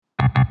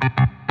Today,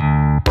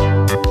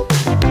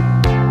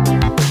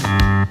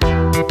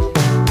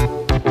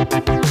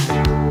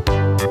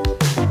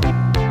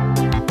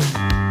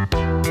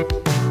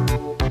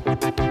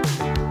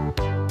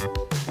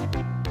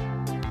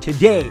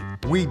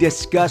 we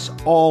discuss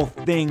all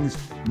things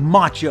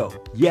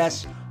Macho.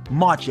 Yes,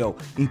 Macho.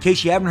 In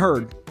case you haven't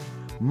heard,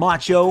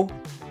 Macho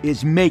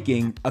is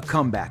making a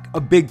comeback,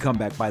 a big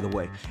comeback, by the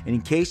way. And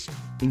in case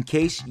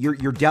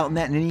you're doubting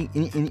that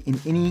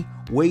in any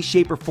way,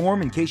 shape, or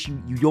form, in case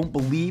you don't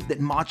believe that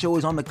Macho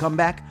is on the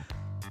comeback,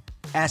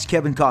 ask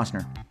Kevin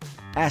Costner,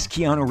 ask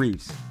Keanu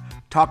Reeves,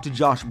 talk to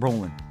Josh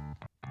Brolin,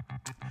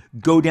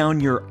 go down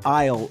your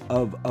aisle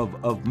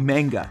of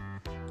manga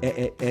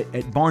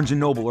at Barnes &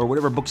 Noble or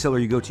whatever bookseller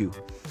you go to.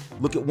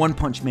 Look at One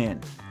Punch Man.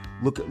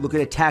 Look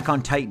at Attack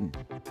on Titan.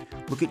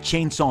 Look at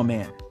Chainsaw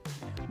Man.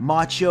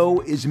 Macho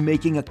is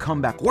making a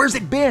comeback. Where's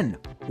it been?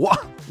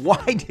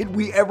 Why did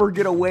we ever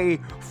get away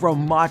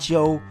from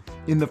Macho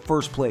in the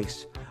first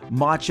place?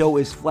 Macho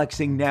is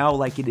flexing now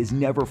like it has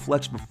never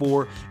flexed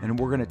before, and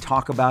we're going to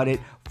talk about it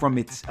from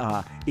its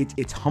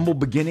humble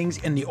beginnings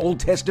in the Old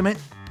Testament.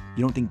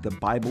 You don't think the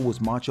Bible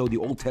was macho? The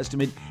Old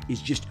Testament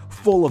is just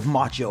full of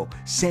macho.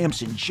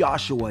 Samson,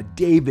 Joshua,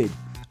 David,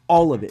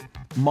 all of it.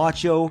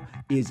 Macho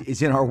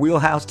is in our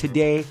wheelhouse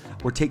today.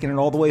 We're taking it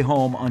all the way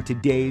home on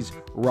today's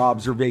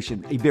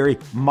Robservation, a very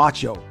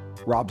macho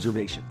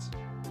Robservations.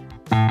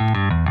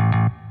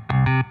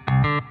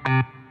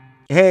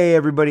 Hey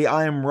everybody,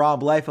 I am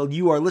Rob Liefeld.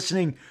 You are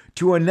listening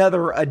to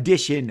another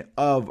edition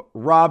of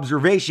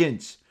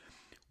Robservations.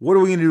 What are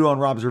we going to do on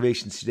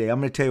Robservations today? I'm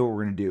going to tell you what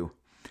we're going to do.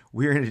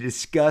 We're going to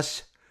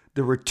discuss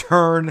the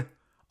return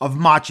of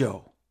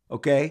Macho,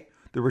 okay?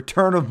 The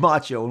return of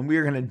Macho, and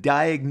we're going to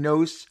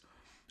diagnose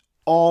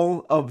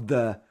all of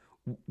the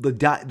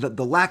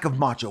lack of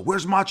Macho.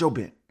 Where's Macho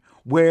been?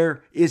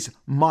 Where is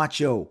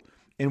Macho?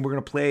 And we're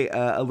going to play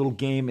a little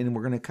game, and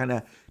we're going to kind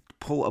of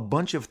pull a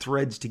bunch of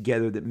threads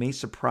together that may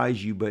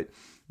surprise you, but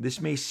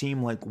this may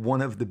seem like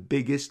one of the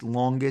biggest,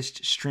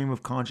 longest stream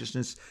of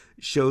consciousness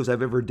shows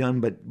I've ever done,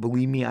 but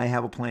believe me, I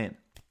have a plan.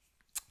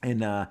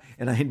 And I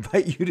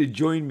invite you to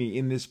join me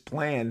in this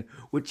plan,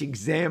 which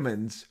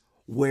examines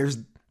where's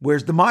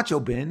the Macho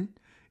been,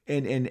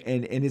 and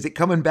is it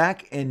coming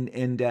back,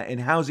 and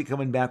how's it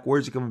coming back,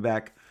 where's it coming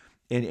back,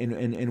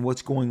 and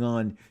what's going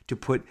on to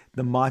put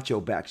the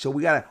Macho back. So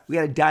we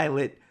gotta dial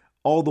it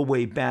all the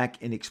way back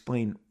and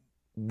explain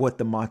what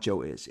the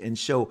Macho is. And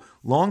so,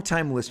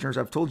 longtime listeners,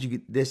 I've told you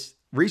this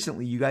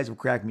recently. You guys have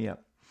cracked me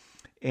up.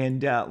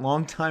 And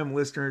longtime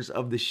listeners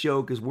of the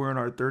show, because we're in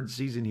our third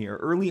season here.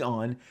 Early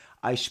on,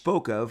 I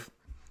spoke of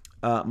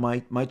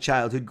my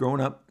childhood,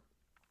 growing up,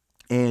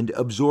 and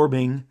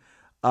absorbing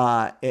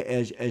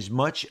as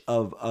much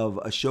of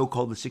a show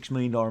called The $6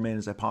 Million Man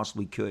as I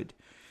possibly could.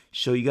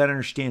 So you got to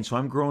understand. So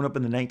I'm growing up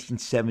in the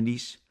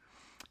 1970s,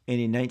 and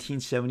in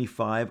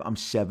 1975, I'm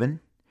 7,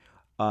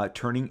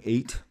 turning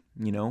 8.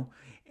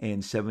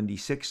 And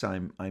 76,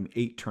 I'm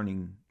 8,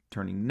 turning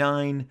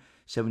 9.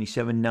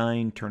 77,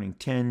 9, turning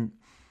 10.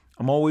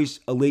 I'm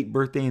always a late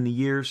birthday in the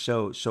year,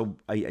 so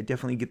I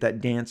definitely get that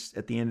dance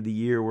at the end of the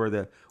year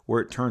where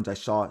it turns. I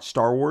saw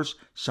Star Wars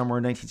somewhere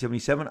in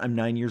 1977. I'm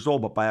 9 years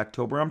old, but by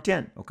October I'm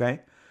 10.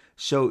 Okay,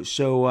 so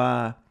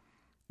the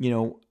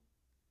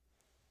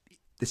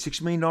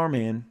 $6 Million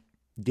Man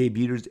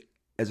debuted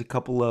as a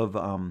couple of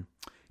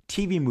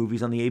TV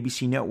movies on the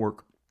ABC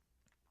network.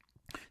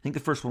 I think the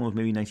first one was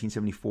maybe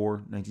 1974,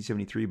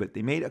 1973, but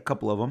they made a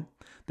couple of them.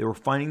 They were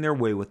finding their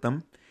way with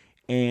them.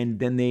 And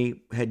then they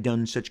had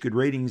done such good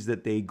ratings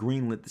that they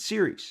greenlit the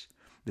series.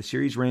 The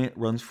series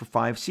runs for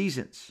 5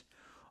 seasons.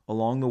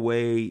 Along the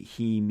way,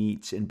 he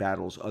meets and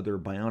battles other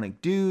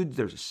bionic dudes.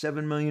 There's a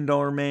 $7 Million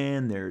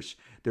Man. There's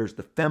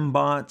the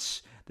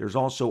Fembots. There's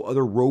also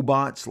other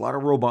robots. A lot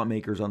of robot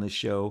makers on this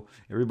show.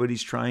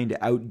 Everybody's trying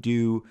to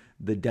outdo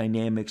the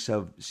dynamics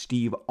of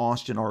Steve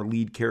Austin, our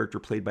lead character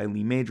played by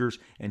Lee Majors,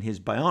 and his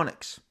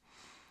bionics.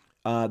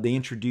 They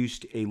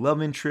introduced a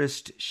love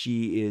interest.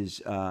 She has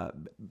a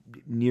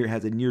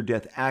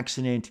near-death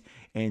accident,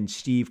 and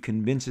Steve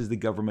convinces the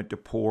government to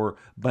pour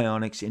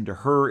bionics into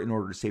her in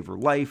order to save her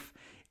life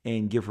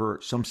and give her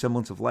some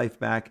semblance of life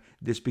back.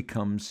 This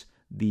becomes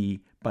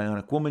the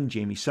Bionic Woman,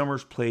 Jamie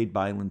Summers, played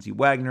by Lindsay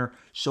Wagner.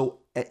 So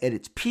at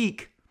its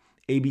peak,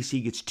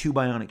 ABC gets 2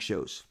 bionic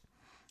shows.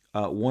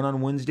 One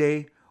on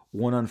Wednesday,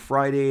 one on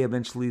Friday,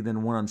 eventually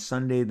then one on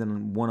Sunday,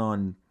 then one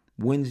on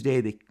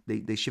Wednesday.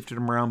 They shifted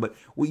them around, but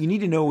what you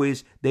need to know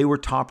is they were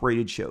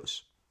top-rated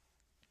shows.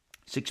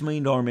 $6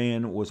 Million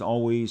Man was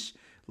always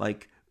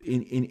like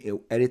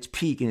at its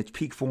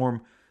peak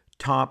form,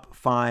 top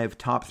 5,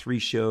 top 3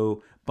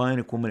 show.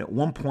 Bionic Woman at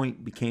one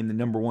point became the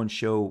number 1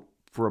 show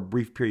for a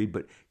brief period,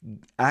 but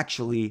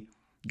actually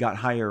got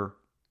higher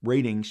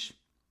ratings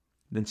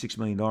than $6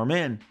 Million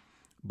Man.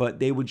 But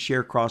they would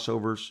share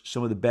crossovers.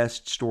 Some of the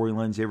best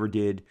storylines they ever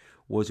did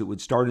was it would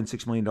start in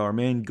 $6 Million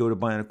Man, go to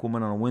Bionic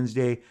Woman on a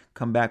Wednesday,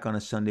 come back on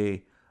a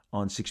Sunday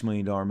on $6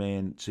 Million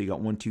Man. So you got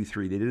 1, 2,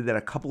 3. They did that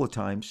a couple of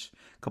times,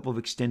 a couple of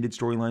extended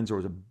storylines. There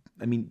was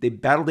they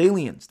battled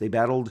aliens. They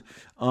battled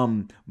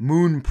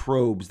moon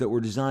probes that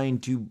were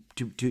designed to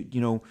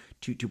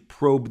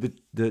probe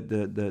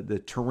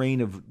the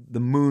terrain of the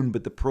moon,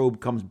 but the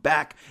probe comes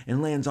back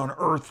and lands on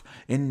Earth,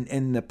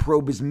 and the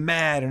probe is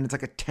mad, and it's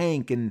like a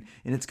tank, and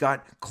it's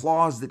got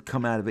claws that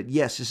come out of it.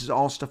 Yes, this is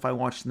all stuff I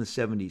watched in the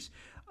 70s.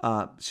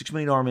 $6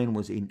 Million Man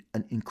was an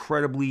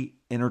incredibly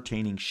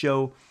entertaining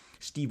show.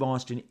 Steve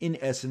Austin, in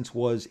essence,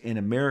 was an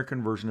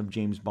American version of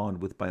James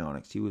Bond with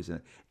bionics. He was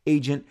an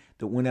agent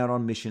that went out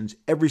on missions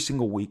every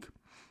single week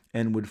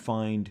and would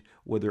find,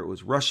 whether it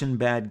was Russian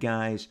bad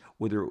guys,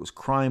 whether it was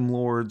crime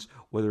lords,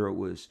 whether it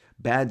was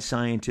bad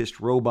scientists,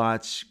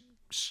 robots,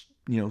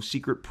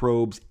 secret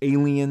probes,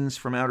 aliens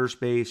from outer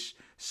space,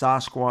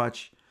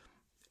 Sasquatch,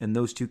 and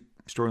those two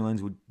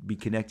storylines would be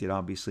connected,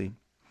 obviously.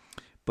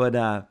 But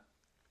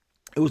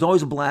it was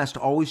always a blast,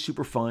 always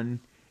super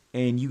fun,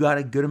 and you got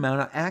a good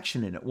amount of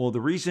action in it. Well, the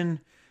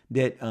reason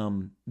that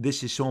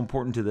this is so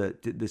important to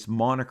this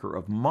moniker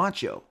of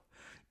macho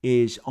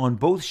is on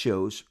both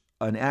shows,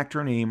 an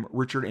actor named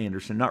Richard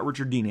Anderson, not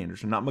Richard Dean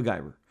Anderson, not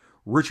MacGyver,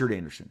 Richard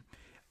Anderson.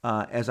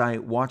 As I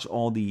watch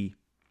all the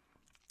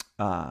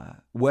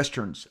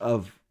westerns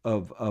of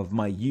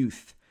my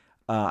youth,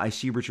 I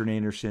see Richard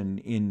Anderson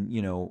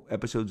in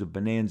episodes of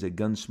Bonanza,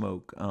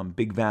 Gunsmoke,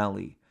 Big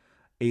Valley,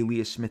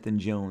 Alias Smith and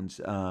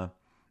Jones,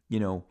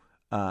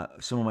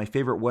 some of my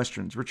favorite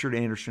westerns. Richard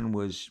Anderson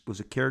was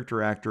a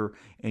character actor,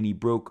 and he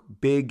broke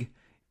big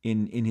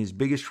in his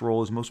biggest role,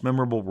 his most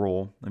memorable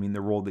role.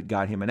 The role that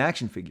got him an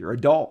action figure, a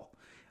doll,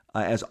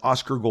 as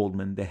Oscar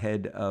Goldman, the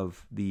head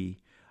of the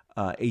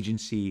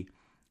agency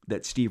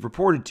that Steve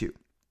reported to.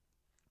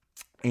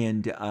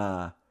 And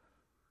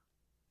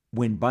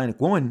when Bionic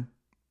Woman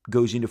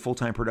goes into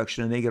full-time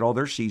production and they get all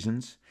their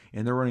seasons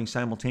and they're running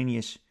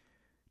simultaneous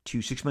to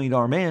 $6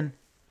 Million Man,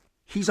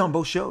 he's on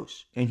both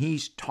shows, and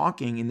he's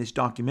talking in this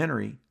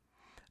documentary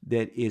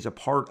that is a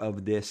part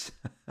of this.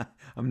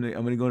 I'm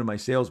gonna go into my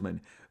salesman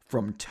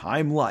from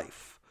Time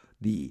Life,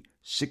 the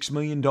 $6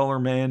 Million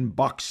Man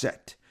box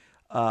set.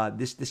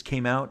 This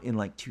came out in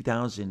like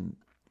 2000.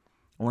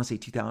 I want to say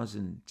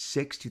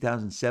 2006,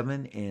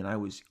 2007, and I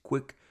was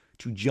quick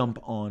to jump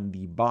on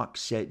the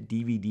box set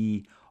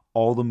DVD,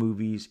 all the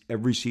movies,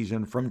 every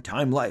season from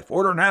Time Life.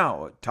 Order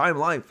now at Time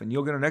Life, and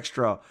you'll get an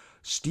extra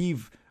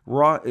Steve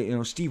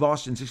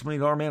Austin, $6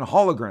 Million Man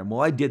hologram.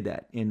 Well, I did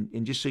that.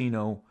 And just so you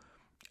know,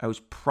 I was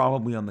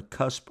probably on the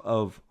cusp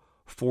of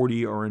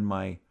 40 or in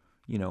my,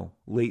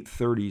 late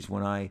 30s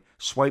when I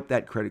swiped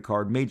that credit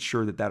card, made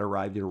sure that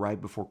arrived. It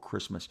arrived before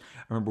Christmas.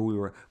 I remember we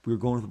were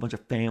going with a bunch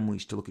of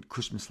families to look at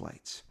Christmas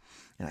lights.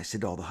 And I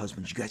said to all the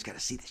husbands, you guys got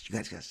to see this. You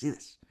guys got to see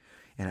this.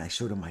 And I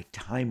showed them my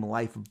Time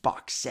Life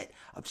box set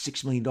of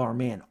 $6 Million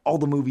Man, all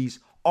the movies,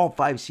 all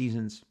 5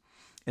 seasons.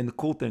 And the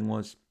cool thing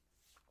was,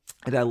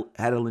 it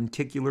had a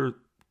lenticular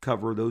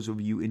cover. Those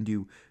of you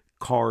into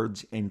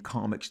cards and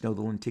comics know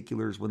the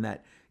lenticulars. When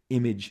that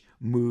image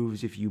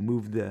moves, if you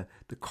move the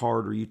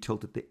card or you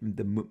tilt it,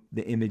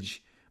 the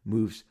image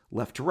moves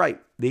left to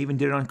right. They even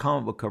did it on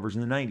comic book covers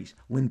in the 90s.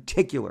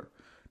 Lenticular.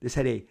 This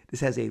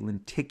has a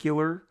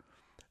lenticular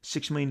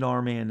 $6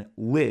 Million Man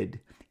lid,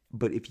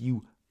 but if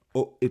you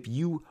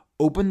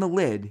open the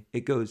lid,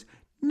 it goes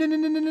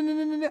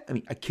no.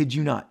 I kid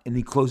you not. And then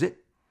you close it.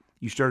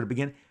 You start at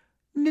again.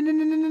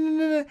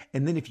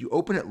 And then if you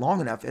open it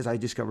long enough, as I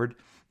discovered,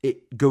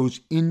 it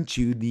goes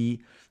into the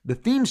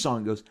theme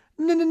song. Goes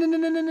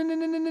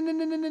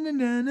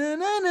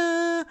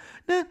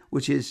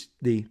which is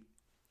the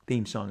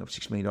theme song of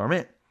 $6 Million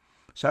Man.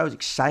 So I was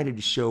excited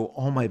to show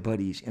all my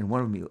buddies, and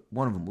one of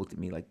them looked at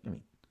me like,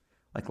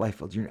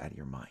 Liefeld, you're out of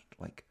your mind.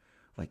 Like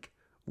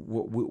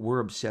we're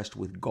obsessed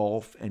with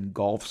golf and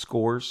golf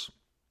scores,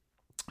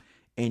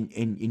 and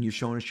you're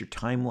showing us your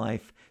Time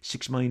Life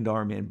 $6 Million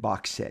Man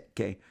box set.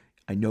 Okay.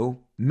 I know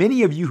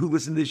many of you who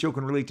listen to this show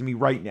can relate to me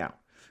right now,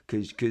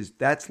 because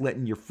that's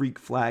letting your freak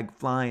flag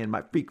fly, and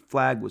my freak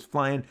flag was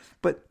flying,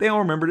 but they all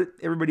remembered it.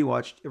 Everybody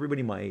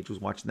my age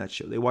was watching that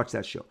show. They watched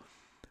that show.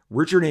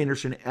 Richard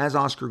Anderson as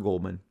Oscar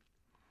Goldman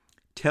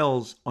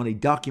tells on a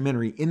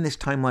documentary in this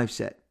Time Life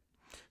set.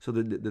 So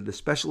the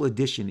special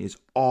edition is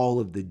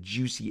all of the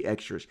juicy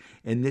extras,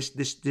 and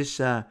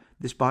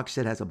this box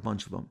set has a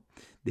bunch of them.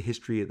 The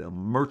history of the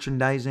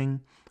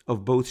merchandising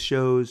of both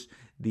shows,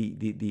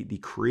 the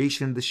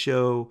creation of the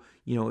show.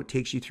 It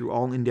takes you through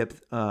all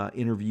in-depth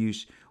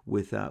interviews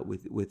with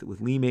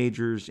Lee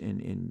Majors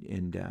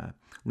and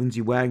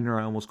Lindsay Wagner.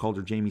 I almost called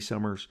her Jamie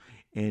Summers,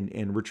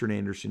 and Richard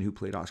Anderson, who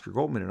played Oscar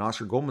Goldman. And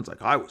Oscar Goldman's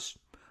like, I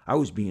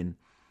was being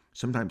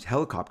sometimes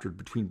helicoptered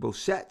between both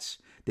sets.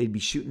 They'd be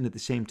shooting at the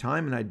same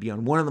time, and I'd be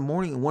on one in the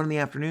morning and one in the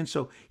afternoon.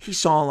 So he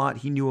saw a lot.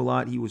 He knew a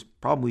lot. He was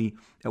probably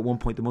at one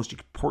point the most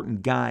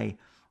important guy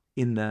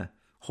in the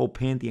whole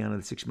pantheon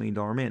of the $6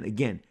 Million Man.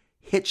 Again,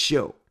 hit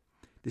show.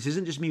 This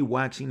isn't just me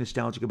waxing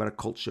nostalgic about a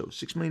cult show.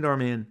 $6 Million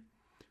Man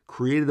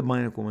created the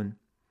Bionic Woman.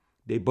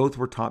 They both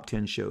were top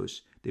 10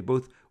 shows. They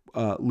both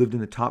lived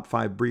in the top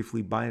 5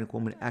 briefly. Bionic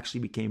Woman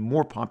actually became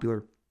more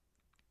popular.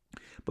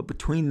 But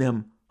between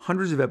them,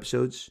 hundreds of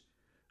episodes,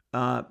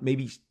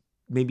 maybe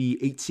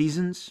maybe 8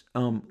 seasons,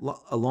 a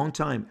long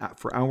time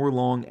for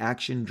hour-long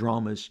action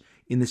dramas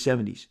in the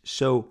 70s.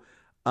 So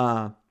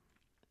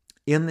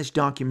in this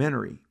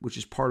documentary, which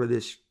is part of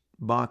this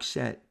box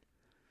set,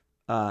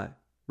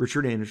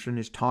 Richard Anderson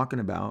is talking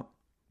about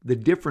the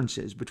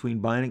differences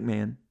between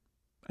the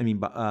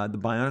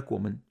Bionic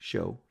Woman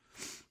show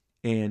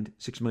and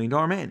 $6 Million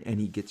Man. And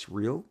he gets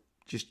real,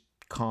 just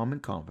calm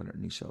and confident.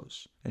 And he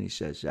says,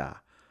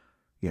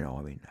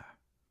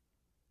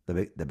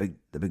 the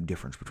big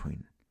difference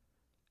between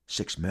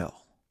 6 Mil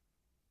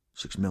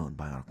and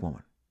Bionic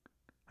Woman.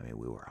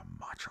 We were a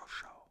macho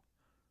show.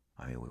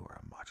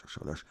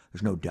 There's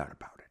no doubt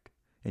about it.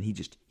 And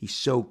he's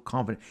so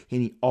confident.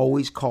 And he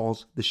always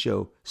calls the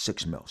show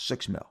 6 Mil.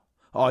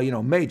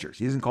 Oh, Majors.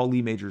 He doesn't call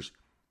Lee Majors.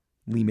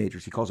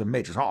 He calls him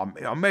Majors. Oh,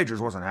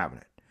 Majors wasn't having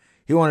it.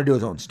 He wanted to do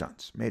his own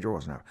stunts. Major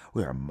wasn't having it.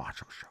 We were a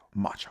macho show.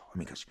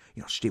 Because,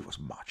 Steve was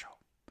macho.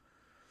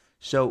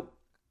 So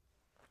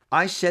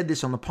I said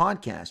this on the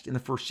podcast in the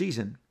first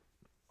season,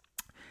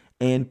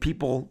 and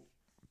people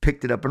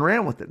picked it up and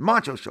ran with it.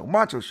 Macho show.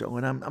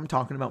 And I'm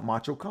talking about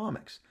Macho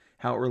Comics,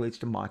 how it relates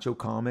to Macho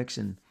Comics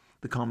and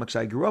the comics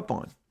I grew up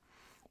on.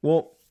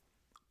 Well,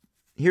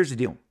 here's the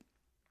deal.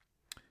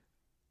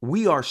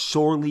 We are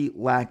sorely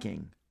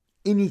lacking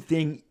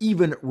anything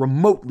even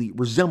remotely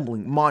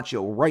resembling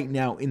macho right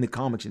now in the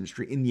comics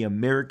industry, in the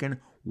American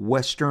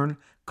Western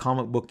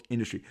comic book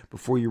industry.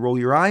 Before you roll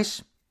your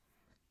eyes,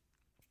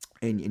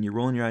 and you're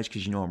rolling your eyes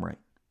because you know I'm right.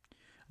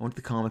 I went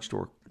to the comic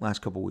store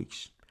last couple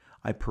weeks.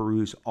 I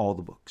perused all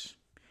the books.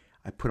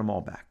 I put them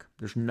all back.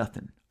 There's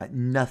nothing.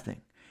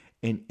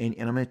 And I'm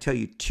going to tell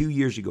you, 2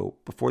 years ago,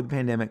 before the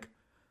pandemic,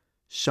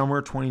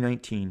 summer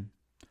 2019,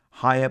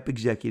 high up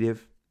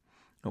executive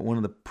at one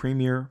of the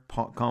premier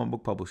comic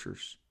book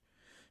publishers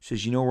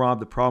says, Rob,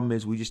 the problem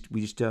is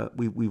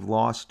we've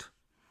lost,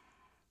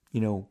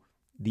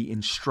 the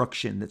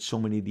instruction that so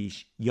many of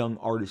these young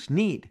artists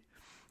need.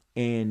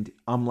 And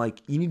I'm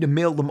like, you need to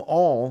mail them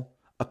all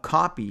a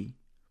copy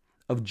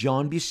of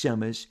John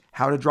Buscema's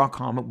How to Draw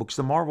Comic Books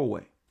the Marvel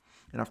Way.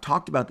 And I've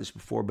talked about this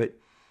before, but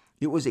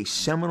it was a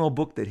seminal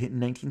book that hit in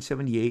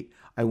 1978.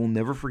 I will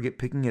never forget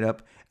picking it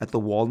up at the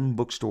Walden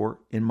Bookstore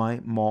in my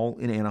mall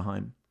in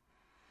Anaheim.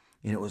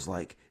 And it was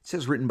like, it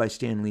says written by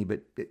Stan Lee,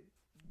 but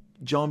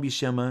John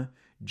Buscema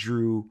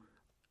drew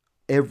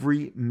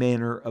every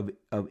manner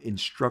of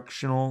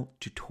instructional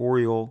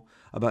tutorial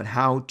about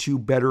how to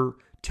better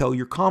tell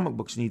your comic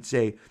books. And he'd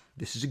say,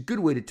 this is a good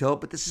way to tell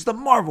it, but this is the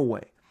Marvel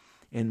way.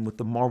 And with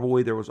the Marvel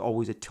way, there was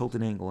always a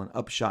tilted angle, an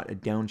upshot, a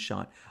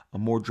downshot, a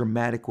more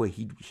dramatic way.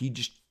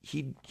 He'd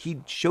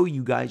show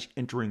you guys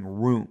entering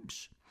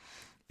rooms.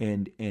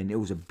 And it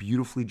was a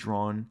beautifully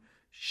drawn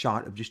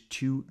shot of just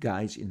two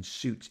guys in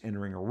suits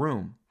entering a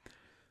room.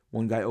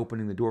 One guy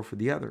opening the door for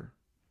the other.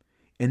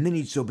 And then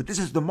he'd show, but this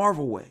is the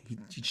Marvel way.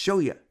 He'd show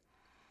you.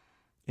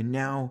 And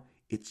now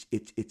it's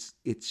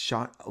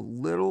shot a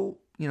little,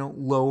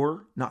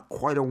 lower, not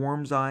quite a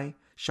worm's eye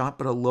shot,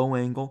 but a low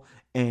angle.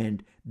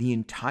 And the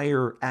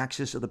entire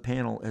axis of the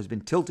panel has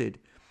been tilted.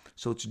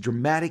 So it's a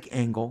dramatic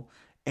angle.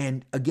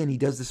 And again, he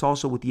does this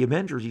also with the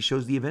Avengers. He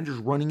shows the Avengers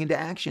running into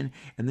action,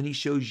 and then he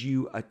shows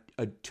you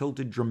a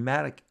tilted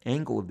dramatic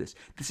angle of this.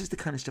 This is the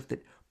kind of stuff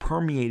that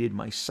permeated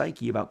my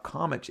psyche about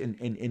comics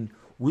and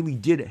really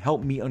did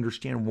help me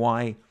understand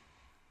why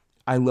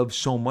I love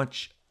so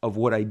much of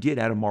what I did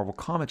out of Marvel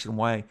Comics and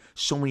why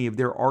so many of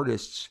their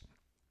artists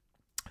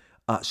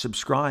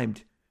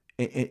subscribed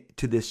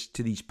to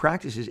these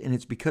practices, and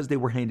it's because they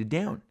were handed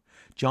down.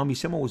 John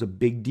Buscema was a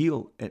big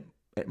deal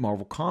at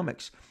Marvel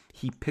Comics.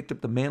 He picked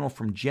up the mantle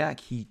from Jack.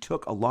 He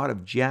took a lot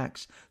of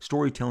Jack's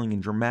storytelling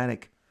and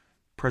dramatic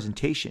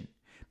presentation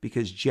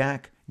because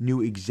Jack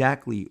knew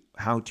exactly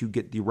how to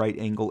get the right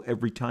angle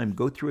every time.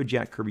 Go through a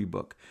Jack Kirby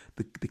book.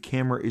 The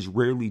camera is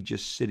rarely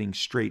just sitting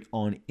straight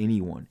on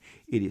anyone.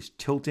 It is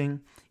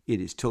tilting.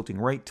 It is tilting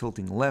right,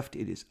 tilting left.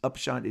 It is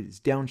upshot. It is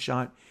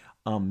downshot.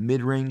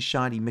 Mid-range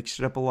shot. He mixed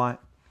it up a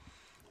lot.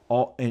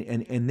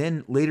 And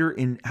then later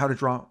in How to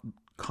Draw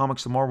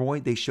Comics the Marvel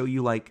Way, they show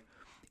you like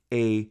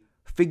a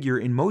figure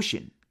in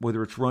motion,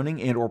 whether it's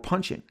running and or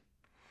punching.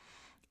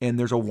 And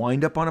there's a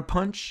wind up on a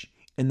punch,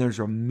 and there's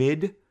a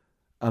mid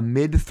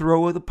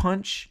throw of the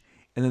punch,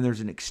 and then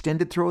there's an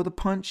extended throw of the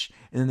punch,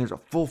 and then there's a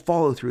full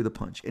follow through of the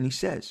punch. And he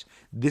says,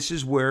 this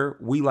is where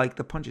we like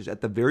the punches.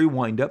 At the very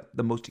wind up,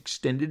 the most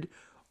extended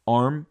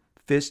arm,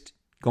 fist,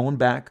 going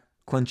back,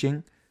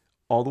 clenching,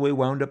 all the way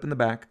wound up in the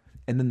back,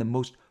 and then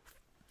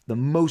the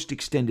most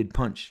extended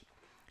punch.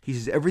 He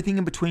says everything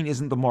in between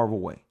isn't the Marvel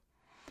way,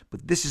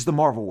 but this is the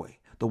Marvel way.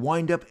 The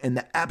wind up and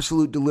the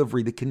absolute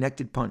delivery, the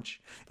connected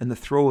punch, and the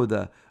throw of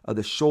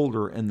the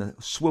shoulder and the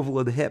swivel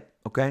of the hip.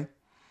 Okay.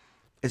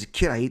 As a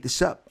kid, I ate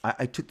this up.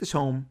 I took this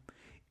home,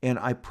 and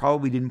I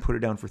probably didn't put it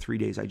down for 3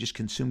 days. I just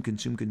consumed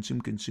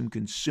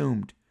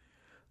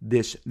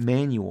this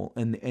manual,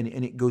 and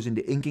it goes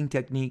into inking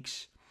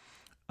techniques,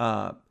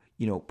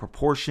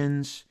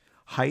 proportions,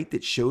 height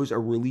that shows a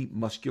really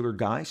muscular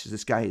guy. So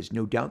this guy is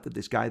no doubt that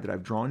this guy that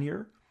I've drawn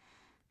here,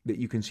 that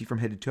you can see from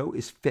head to toe,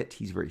 is fit.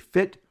 He's very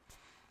fit.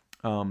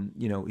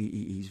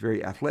 He's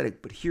very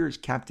athletic. But here's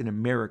Captain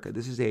America.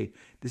 This is a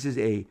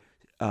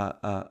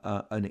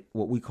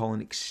what we call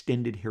an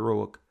extended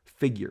heroic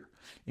figure.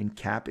 And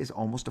Cap is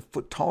almost a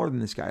foot taller than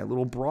this guy, a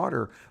little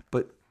broader.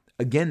 But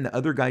again, the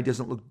other guy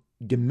doesn't look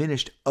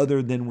diminished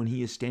other than when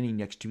he is standing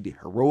next to the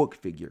heroic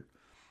figure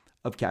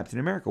of Captain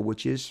America,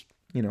 which is,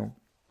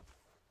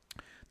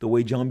 the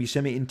way John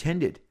Buscema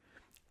intended.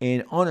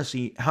 And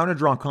honestly, How to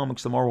Draw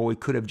Comics the Marvel Way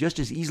could have just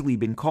as easily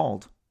been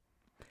called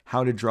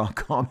How to Draw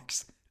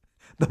Comics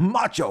the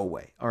Macho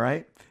Way, all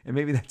right? And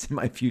maybe that's in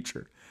my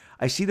future.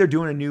 I see they're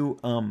doing a new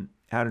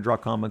How to Draw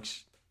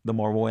Comics the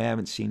Marvel Way. I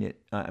haven't seen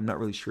it. I'm not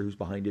really sure who's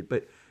behind it,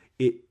 but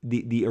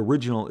the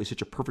original is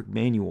such a perfect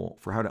manual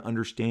for how to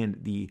understand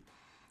the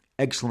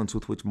excellence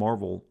with which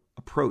Marvel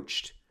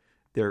approached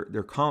their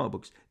comic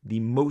books. They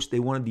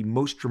wanted the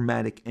most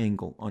dramatic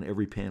angle on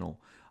every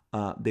panel.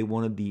 They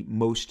wanted the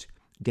most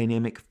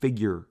dynamic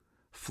figure,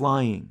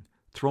 flying,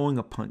 throwing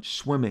a punch,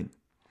 swimming,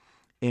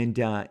 and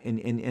I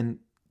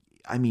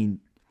mean,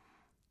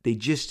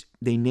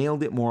 they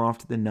nailed it more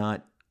often than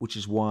not, which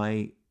is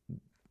why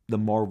the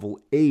Marvel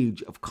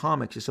age of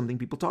comics is something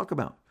people talk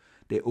about.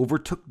 They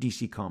overtook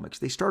DC Comics.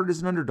 They started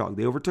as an underdog.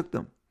 They overtook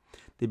them.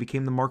 They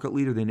became the market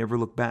leader. They never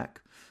looked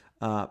back.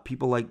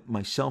 People like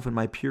myself and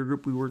my peer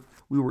group,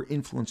 we were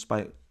influenced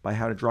by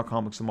How to Draw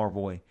Comics the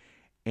Marvel Way,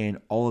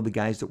 and all of the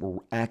guys that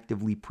were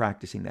actively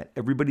practicing that.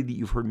 Everybody that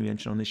you've heard me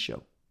mention on this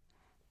show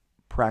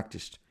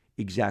practiced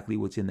exactly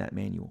what's in that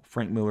manual.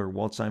 Frank Miller,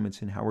 Walt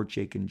Simonson, Howard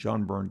Chaykin,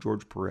 John Byrne,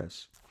 George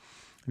Perez.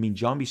 I mean,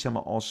 John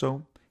Buscema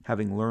also,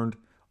 having learned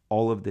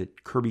all of the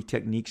Kirby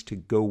techniques to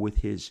go with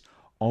his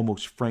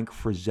almost Frank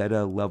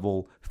Frazetta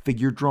level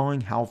figure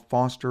drawing, Hal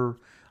Foster.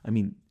 I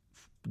mean,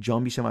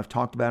 John Buscema, I've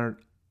talked about it.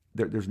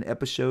 There's an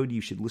episode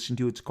you should listen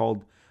to. It's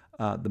called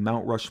The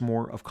Mount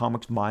Rushmore of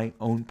Comics, my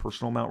own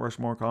personal Mount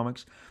Rushmore of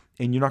Comics.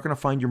 And you're not going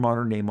to find your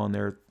modern name on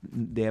there.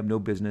 They have no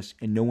business.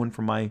 And no one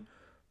from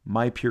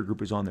my peer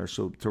group is on there.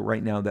 So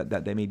right now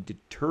that may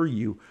deter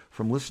you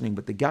from listening.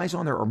 But the guys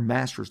on there are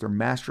masters. They're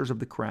masters of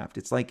the craft.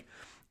 It's like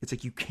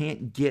you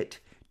can't get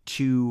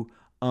to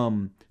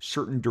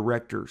certain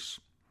directors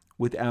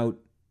without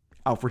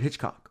Alfred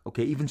Hitchcock.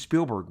 Okay, even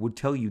Spielberg would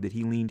tell you that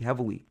he leaned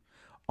heavily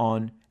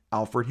on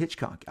Alfred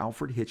Hitchcock.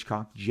 Alfred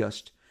Hitchcock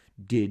just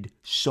did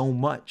so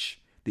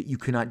much that you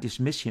cannot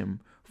dismiss him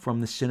from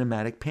the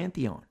cinematic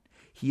pantheon.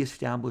 He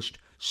established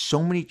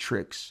so many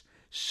tricks,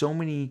 so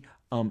many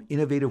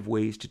innovative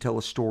ways to tell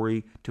a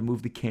story, to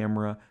move the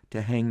camera,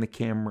 to hang the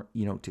camera,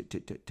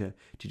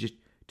 to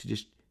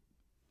just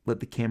let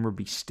the camera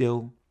be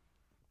still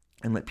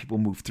and let people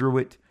move through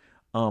it.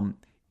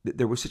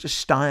 There was such a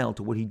style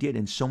to what he did,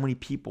 and so many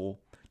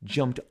people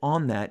jumped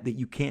on that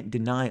you can't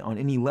deny on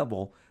any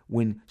level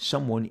when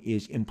someone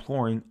is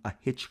employing a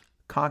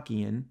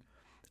Hitchcockian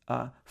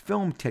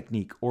film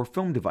technique or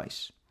film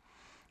device.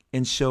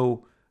 And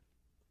so,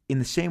 in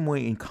the same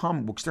way in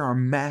comic books, there are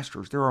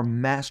masters. There are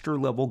master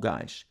level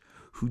guys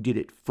who did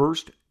it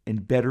first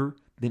and better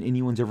than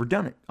anyone's ever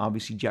done it.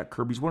 Obviously, Jack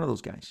Kirby's one of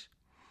those guys.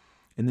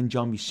 And then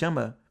John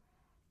Buscema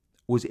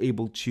was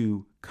able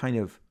to kind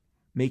of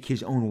make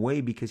his own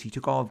way because he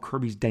took all of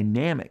Kirby's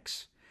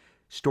dynamics,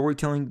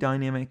 storytelling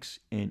dynamics,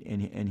 and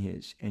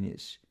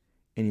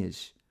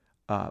his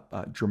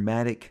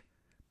dramatic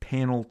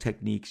panel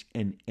techniques,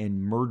 and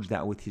merged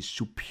that with his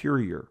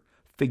superior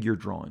figure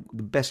drawing,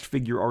 the best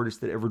figure artist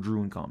that ever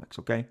drew in comics.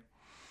 Okay,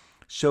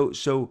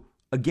 so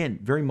again,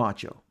 very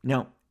macho.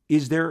 Now,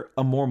 is there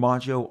a more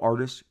macho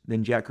artist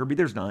than Jack Kirby?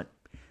 There's not.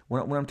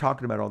 When I'm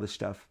talking about all this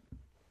stuff,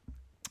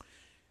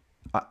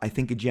 I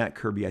think of Jack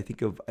Kirby. I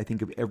think of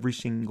every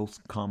single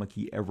comic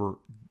he ever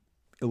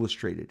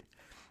illustrated.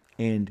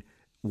 And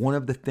one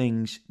of the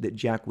things that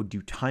Jack would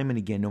do time and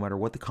again, no matter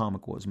what the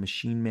comic was,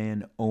 Machine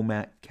Man,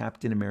 OMAC,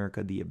 Captain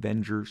America, The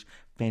Avengers,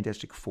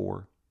 Fantastic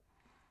Four,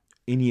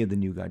 any of the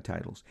New God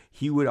titles,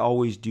 he would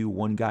always do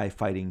one guy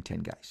fighting 10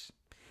 guys.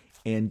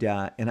 And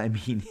I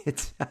mean,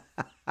 it's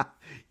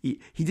he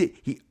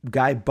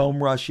guy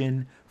bum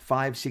rushing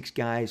 5-6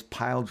 guys,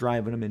 pile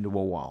driving them into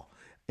a wall.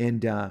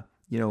 And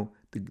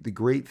the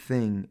great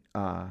thing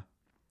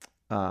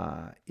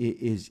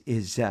is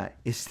that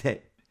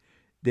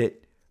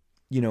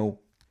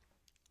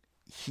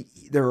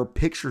there are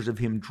pictures of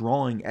him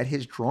drawing at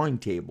his drawing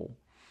table,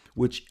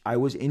 which I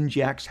was in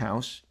Jack's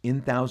house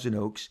in Thousand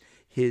Oaks.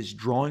 His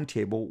drawing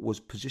table was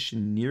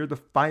positioned near the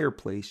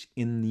fireplace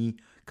in the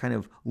kind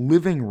of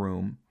living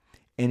room,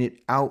 and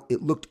it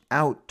looked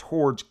out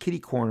towards kitty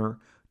corner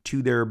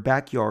to their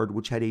backyard,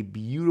 which had a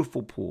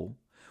beautiful pool,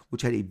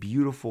 which had a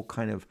beautiful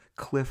kind of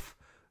cliff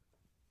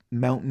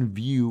mountain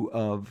view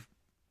of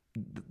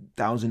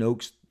Thousand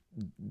Oaks,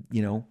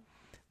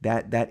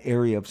 that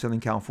area of Southern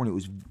California. It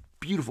was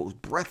beautiful. It was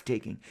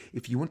breathtaking.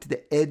 If you went to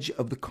the edge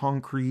of the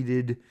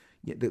concrete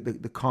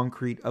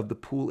of the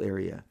pool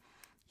area,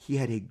 he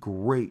had a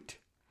great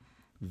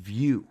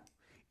view.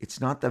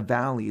 It's not the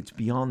valley, it's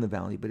beyond the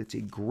valley, but it's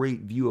a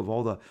great view of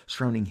all the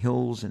surrounding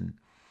hills, and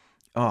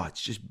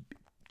it's just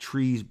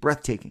trees,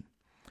 breathtaking.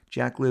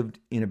 Jack lived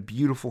in a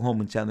beautiful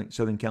home in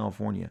Southern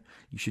California.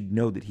 You should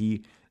know that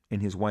he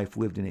and his wife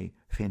lived in a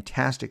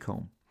fantastic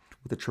home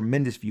with a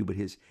tremendous view, but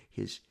his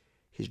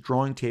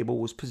drawing table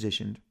was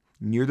positioned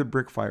near the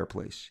brick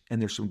fireplace,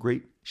 and there's some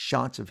great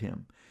shots of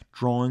him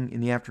drawing in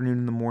the afternoon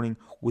and the morning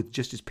with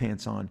just his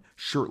pants on,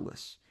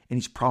 shirtless, and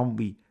he's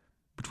probably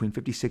between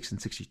 56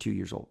 and 62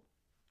 years old.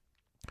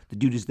 The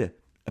dude is the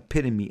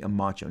epitome of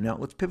macho. Now,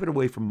 let's pivot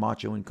away from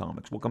macho in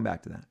comics. We'll come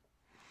back to that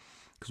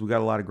because we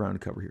got a lot of ground to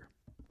cover here.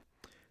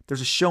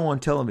 There's a show on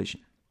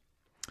television,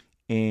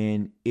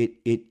 and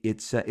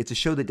it's a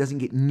show that doesn't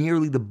get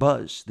nearly the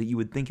buzz that you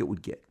would think it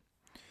would get,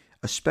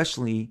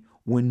 especially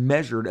when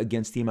measured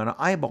against the amount of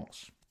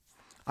eyeballs.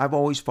 I've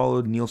always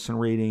followed Nielsen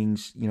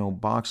ratings,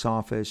 box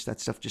office. That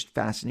stuff just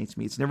fascinates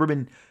me. It's never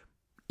been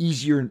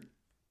easier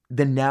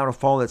than now to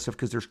follow that stuff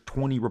because there's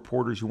 20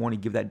 reporters who want to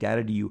give that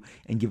data to you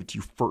and give it to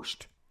you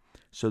first.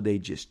 So they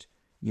just,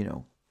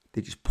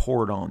 they just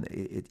pour it on.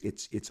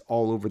 It's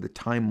all over the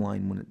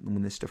timeline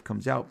when this stuff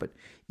comes out. But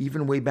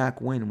even way back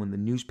when the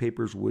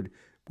newspapers would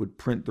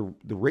print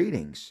the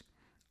ratings,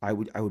 I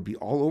would be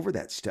all over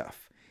that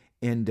stuff.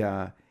 And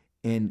the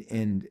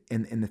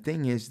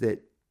thing is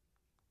that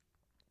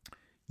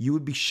you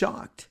would be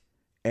shocked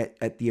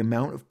at the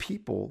amount of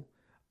people,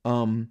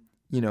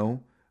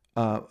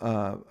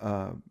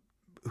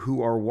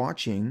 who are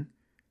watching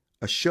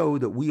a show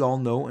that we all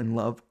know and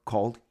love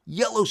called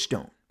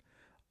Yellowstone.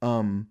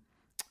 And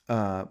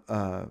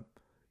the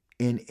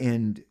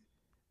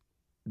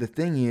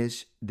thing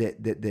is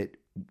that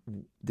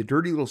the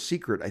dirty little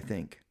secret, I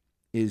think,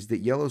 is that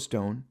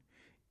Yellowstone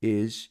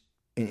is,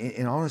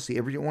 and honestly,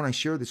 everyone I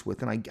share this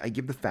with, and I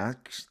give the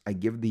facts, I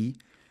give the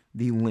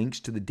links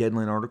to the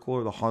Deadline article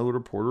or the Hollywood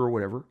Reporter or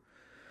whatever.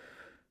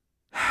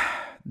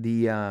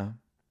 The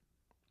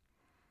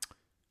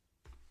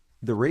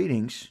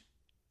ratings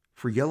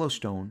for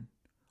Yellowstone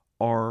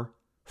are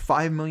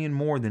 5 million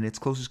more than its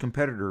closest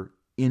competitor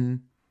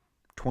in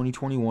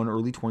 2021,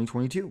 early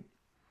 2022.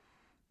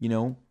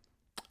 The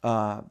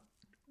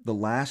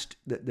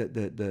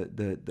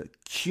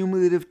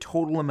cumulative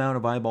total amount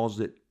of eyeballs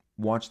that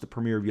watched the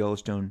premiere of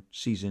Yellowstone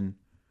season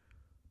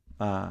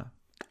 4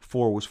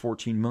 was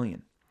 14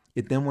 million.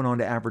 It then went on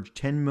to average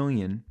 10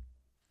 million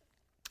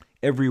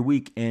every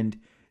week, and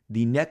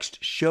the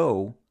next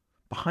show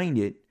behind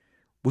it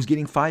was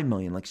getting 5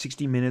 million, like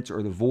 60 Minutes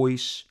or The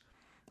Voice.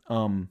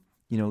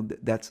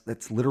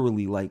 That's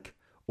literally like,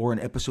 or an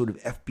episode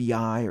of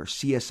FBI or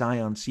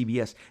CSI on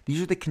CBS.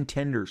 These are the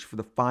contenders for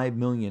the 5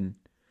 million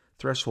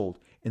threshold.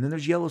 And then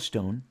there's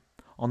Yellowstone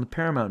on the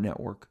Paramount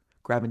Network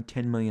grabbing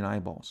 10 million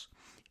eyeballs.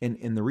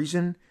 And the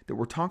reason that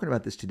we're talking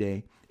about this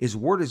today is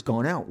word has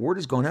gone out. Word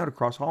has gone out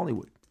across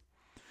Hollywood.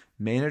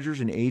 Managers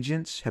and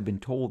agents have been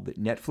told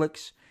that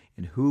Netflix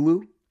and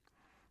Hulu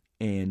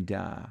and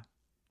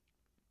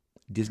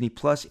Disney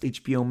Plus,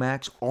 HBO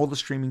Max, all the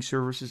streaming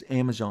services,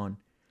 Amazon,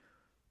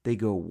 they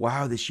go,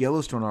 wow, this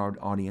Yellowstone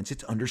audience,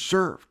 it's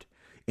underserved.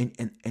 And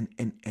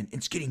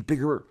it's getting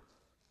bigger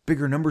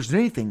numbers than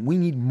anything. We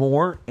need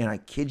more, and I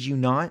kid you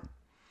not,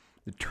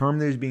 the term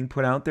that is being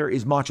put out there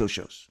is macho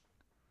shows.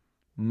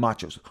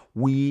 Machos.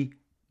 We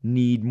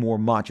need more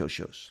macho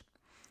shows.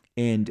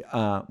 And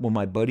when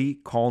my buddy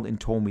called and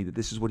told me that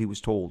this is what he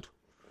was told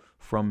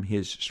from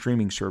his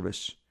streaming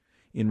service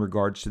in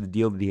regards to the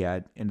deal that he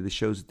had and to the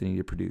shows that they need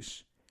to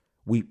produce,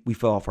 we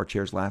fell off our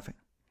chairs laughing.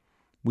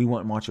 We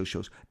want macho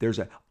shows. There's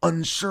an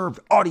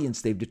unserved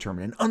audience they've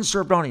determined, an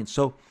unserved audience.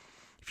 So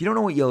if you don't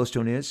know what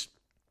Yellowstone is,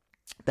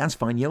 that's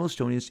fine.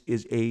 Yellowstone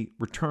is a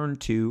return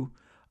to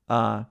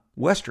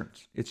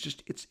Westerns.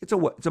 It's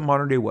a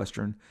modern day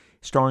Western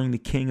starring the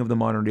king of the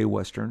modern day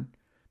Western,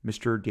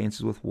 Mr.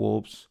 Dances with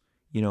Wolves,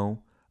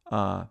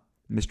 Mr.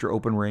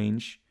 Open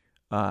Range,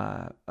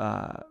 Kevin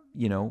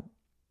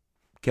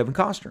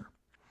Costner.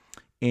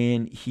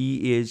 And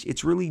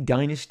it's really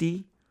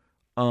Dynasty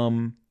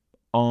on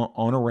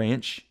a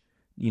ranch,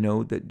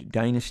 the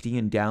Dynasty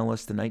in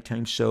Dallas, the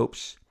nighttime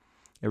soaps.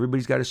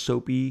 Everybody's got a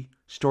soapy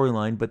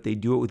storyline, but they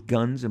do it with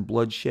guns and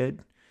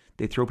bloodshed.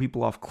 They throw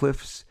people off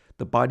cliffs.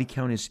 The body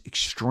count is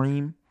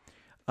extreme.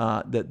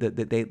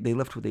 They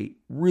left with a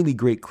really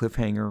great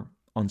cliffhanger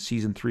on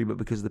season 3, but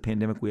because of the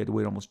pandemic, we had to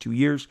wait almost 2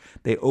 years.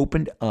 They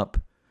opened up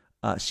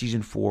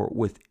season 4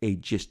 with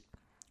an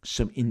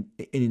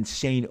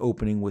insane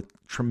opening with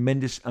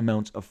tremendous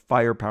amounts of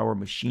firepower,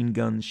 machine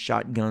guns,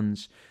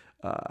 shotguns,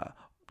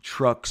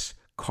 trucks,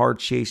 car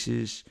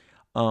chases,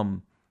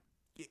 and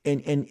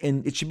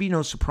it should be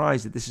no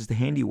surprise that this is the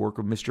handiwork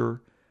of Mr.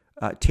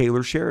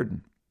 Taylor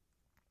Sheridan.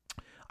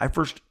 I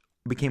first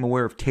became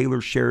aware of Taylor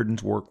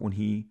Sheridan's work when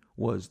he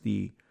was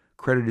the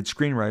credited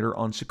screenwriter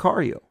on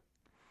Sicario.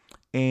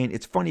 And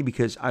it's funny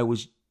because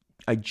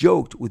I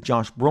joked with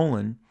Josh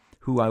Brolin,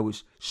 who I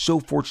was so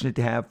fortunate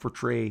to have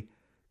portray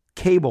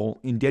Cable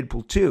in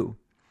Deadpool 2.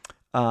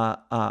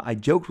 I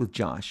joked with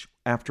Josh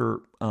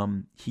after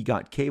he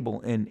got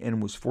Cable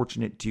and was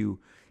fortunate to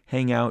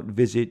hang out,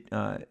 visit,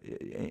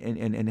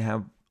 and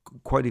have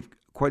quite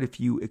a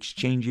few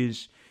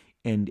exchanges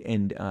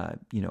and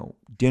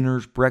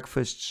dinners,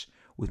 breakfasts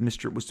with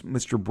Mr.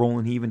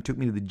 Brolin. He even took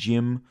me to the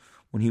gym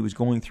when he was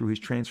going through his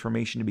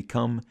transformation to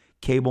become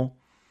Cable.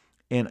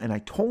 And I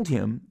told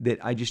him that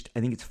I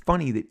think it's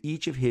funny that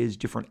each of his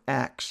different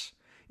acts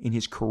in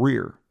his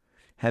career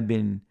have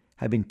been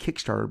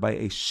kickstarted by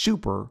a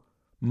super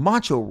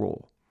macho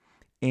role.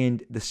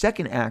 And the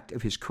second act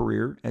of his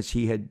career, as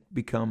he had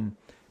become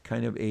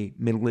kind of a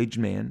middle-aged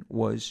man,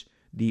 was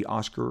the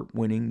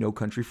Oscar-winning No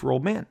Country for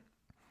Old Men,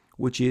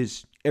 which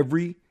is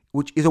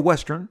a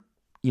Western,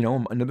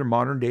 another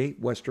modern-day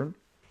Western.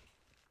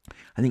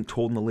 I think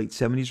told in the late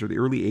 70s or the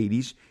early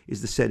 80s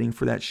is the setting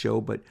for that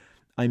show. But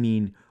I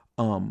mean,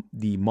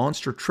 the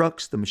monster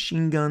trucks, the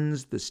machine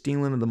guns, the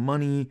stealing of the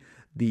money,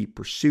 the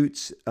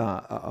pursuits,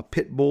 a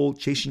pit bull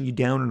chasing you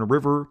down in a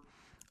river,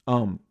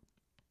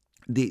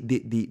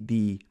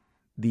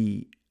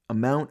 the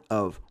amount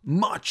of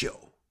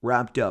macho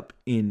wrapped up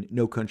in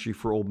No Country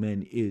for Old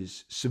Men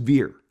is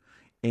severe,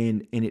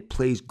 and it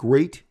plays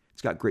great.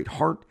 It's got great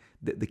heart.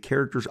 The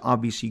characters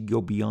obviously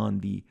go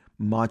beyond the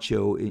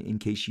macho, in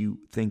case you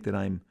think that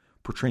I'm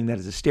portraying that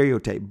as a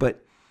stereotype.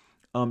 But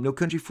No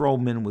Country for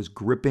Old Men was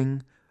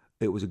gripping.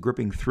 It was a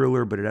gripping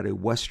thriller, but it had a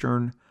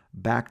Western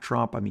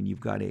backdrop. I mean,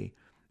 you've got a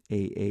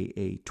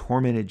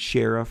tormented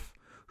sheriff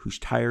who's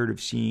tired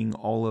of seeing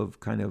all of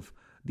kind of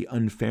the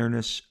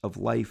unfairness of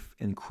life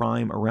and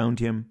crime around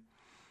him,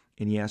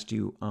 and he has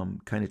to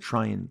kind of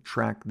try and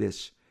track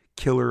this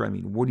killer. I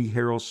mean, Woody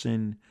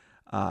Harrelson,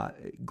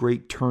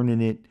 great turn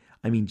in it.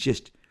 I mean,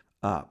 just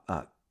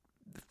the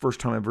first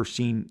time I've ever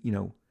seen,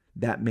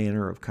 that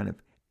manner of kind of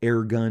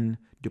air gun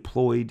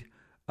deployed.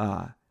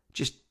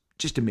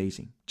 Just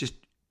amazing. Just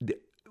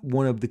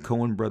one of the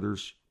Coen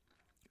brothers'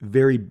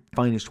 very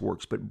finest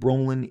works. But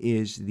Brolin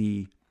is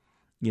the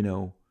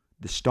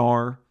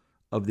star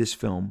of this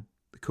film,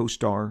 the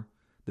co-star,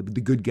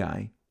 the good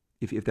guy.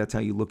 If that's how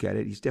you look at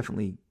it, he's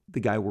definitely the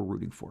guy we're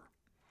rooting for.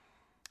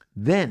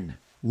 Then,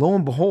 lo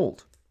and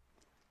behold,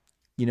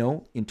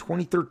 in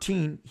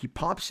 2013, he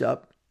pops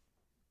up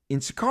in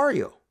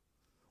Sicario,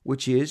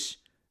 which is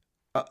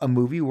a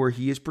movie where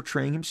he is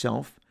portraying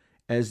himself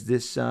as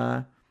this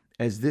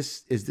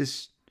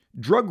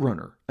drug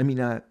runner. I mean,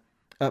 a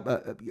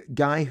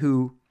guy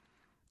who,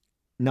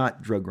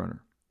 not drug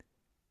runner.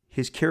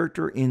 His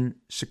character in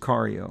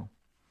Sicario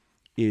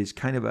is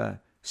kind of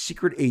a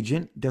secret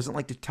agent, doesn't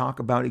like to talk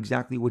about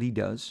exactly what he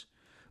does,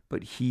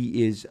 but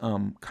he is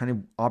kind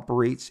of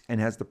operates and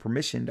has the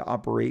permission to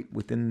operate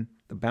within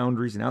the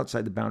boundaries and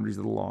outside the boundaries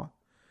of the law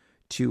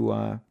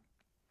to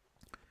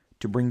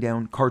bring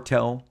down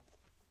cartel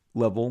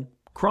level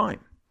crime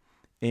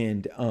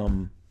and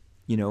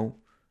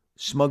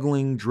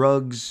smuggling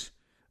drugs.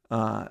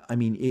 I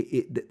mean,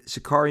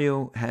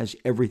 Sicario has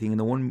everything, and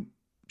the one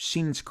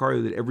scene in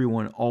Sicario that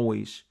everyone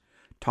always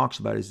talks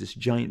about is this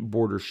giant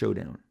border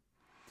showdown,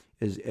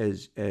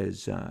 as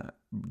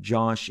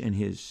Josh and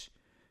his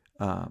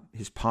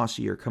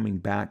posse are coming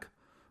back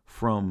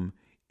from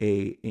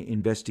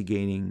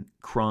investigating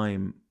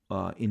crime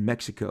in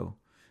Mexico.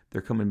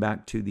 They're coming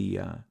back to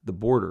the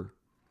border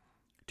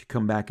to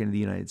come back into the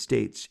United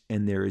States,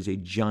 and there is a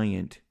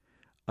giant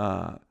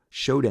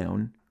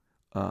showdown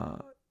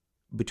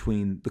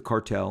between the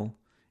cartel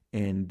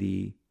and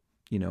the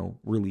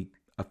really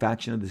a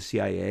faction of the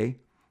CIA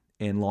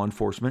and law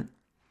enforcement,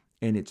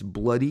 and it's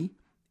bloody,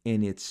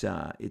 and it's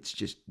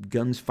just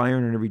guns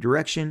firing in every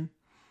direction.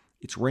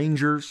 It's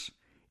Rangers,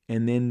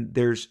 and then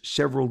there's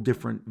several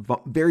different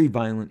very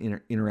violent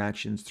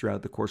interactions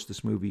throughout the course of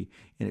this movie,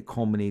 and it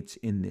culminates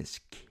in this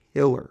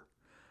killer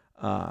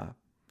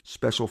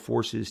special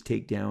forces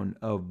takedown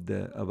of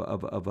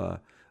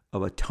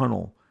a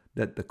tunnel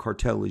that the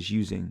cartel is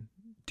using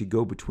to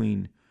go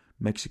between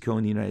Mexico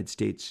and the United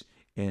States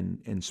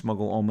and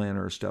smuggle all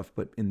manner of stuff,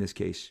 but in this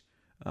case,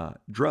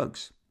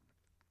 drugs.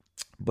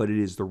 But it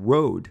is the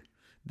road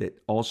that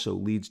also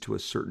leads to a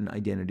certain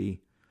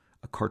identity,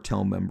 a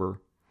cartel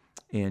member,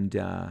 and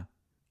I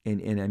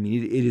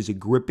mean it is a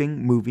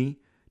gripping movie.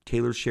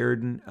 Taylor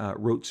Sheridan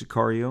wrote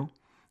Sicario,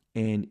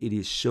 and it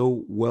is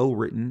so well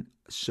written,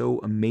 so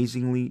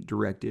amazingly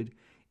directed,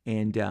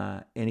 and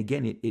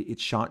again it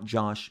shot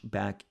Josh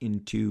back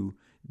into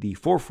the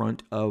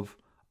forefront of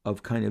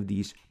kind of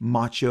these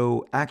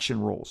macho action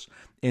roles.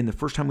 And the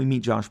first time we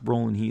meet Josh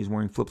Brolin, he is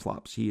wearing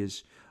flip-flops. He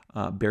is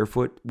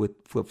barefoot with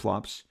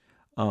flip-flops,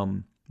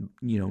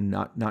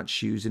 not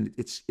shoes. And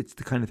it's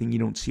the kind of thing you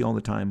don't see all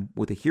the time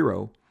with a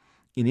hero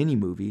in any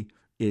movie.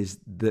 Is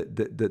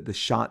the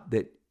shot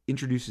that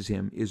introduces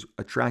him is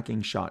a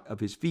tracking shot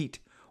of his feet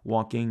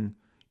walking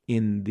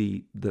in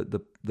the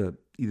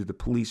either the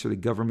police or the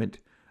government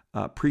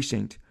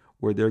precinct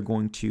where they're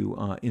going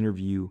to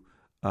interview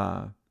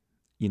a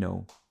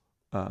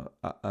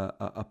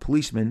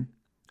policeman,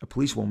 a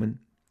policewoman,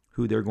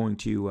 who they're going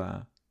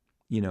to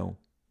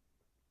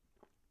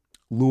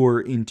lure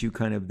into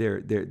kind of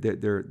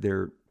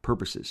their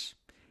purposes.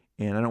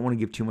 And I don't want to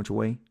give too much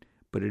away,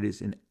 but it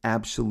is an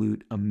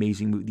absolute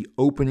amazing movie. The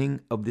opening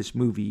of this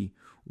movie,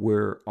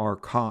 where our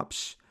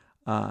cops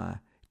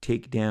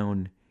take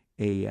down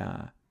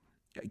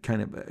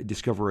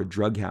discover a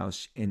drug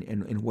house,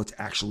 and what's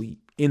actually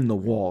in the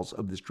walls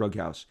of this drug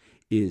house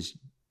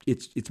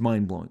it's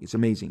mind blowing. It's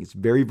amazing. It's a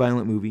very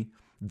violent movie,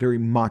 very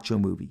macho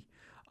movie.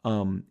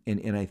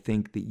 And I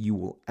think that you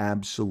will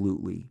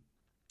absolutely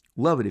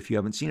love it if you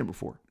haven't seen it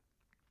before.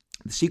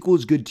 The sequel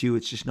is good too.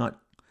 It's just not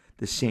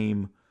the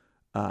same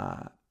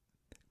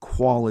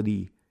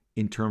quality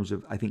in terms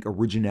of, I think,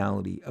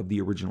 originality of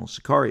the original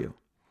Sicario.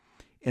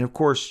 And of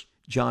course,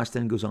 Josh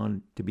then goes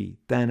on to be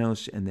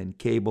Thanos, and then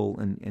Cable,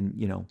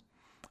 and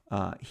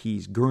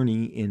he's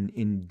Gurney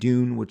in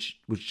Dune, which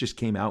just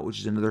came out, which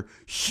is another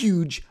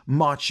huge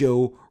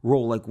macho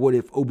role. Like, what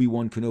if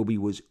Obi-Wan Kenobi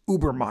was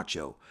uber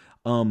macho?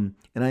 And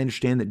I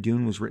understand that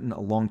Dune was written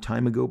a long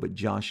time ago, but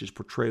Josh's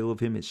portrayal of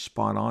him is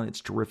spot on.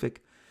 It's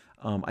terrific.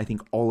 I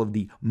think all of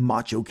the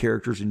macho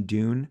characters in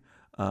Dune,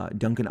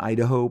 Duncan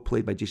Idaho,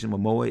 played by Jason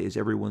Momoa, is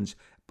everyone's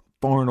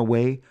far and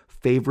away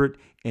favorite.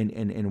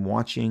 And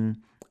watching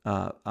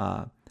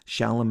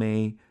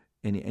Chalamet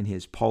and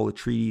his Paul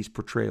Atreides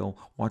portrayal,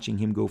 watching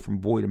him go from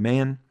boy to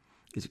man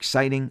is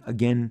exciting.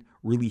 Again,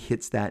 really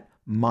hits that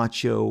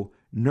macho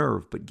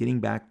nerve. But getting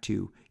back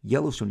to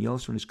Yellowstone,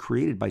 Yellowstone is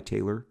created by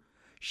Taylor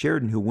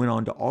Sheridan, who went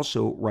on to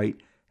also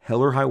write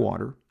Hell or High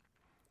Water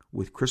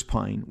with Chris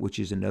Pine, which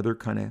is another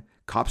kind of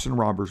cops and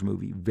robbers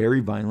movie, very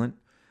violent,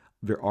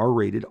 very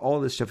R-rated. All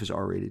this stuff is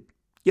R-rated.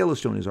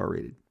 Yellowstone is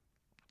R-rated.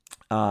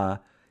 And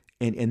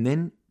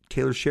then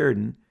Taylor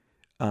Sheridan,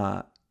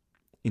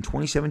 in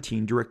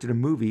 2017, directed a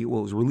movie. Well,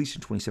 it was released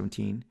in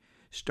 2017,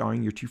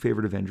 starring your two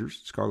favorite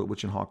Avengers, Scarlet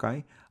Witch and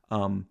Hawkeye,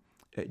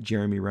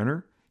 Jeremy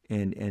Renner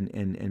and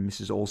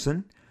Mrs.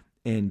 Olsen,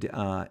 and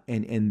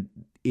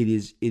it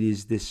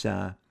is this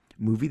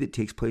movie that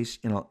takes place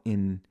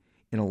in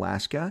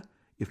Alaska,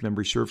 if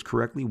memory serves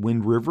correctly.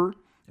 Wind River,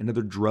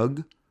 another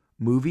drug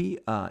movie.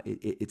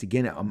 It's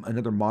again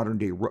another modern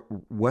day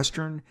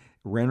Western.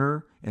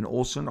 Renner and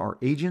Olsen are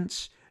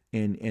agents,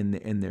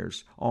 and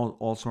there's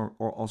all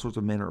sorts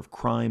of manner of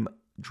crime,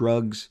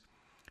 drugs,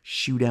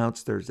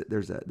 shootouts.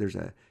 There's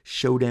a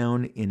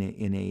showdown in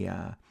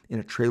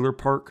a trailer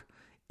park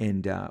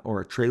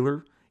or a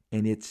trailer,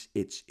 and it's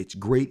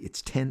great.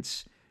 It's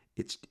tense.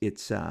 It's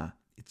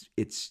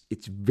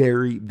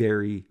very,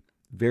 very,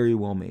 very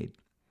well made,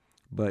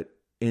 but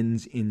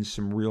ends in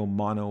some real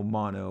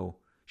mano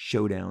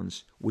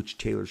showdowns, which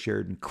Taylor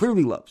Sheridan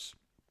clearly loves.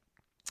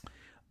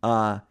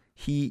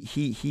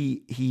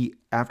 He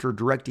after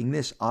directing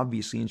this,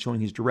 obviously, and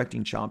showing his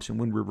directing chops, and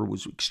Wind River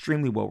was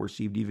extremely well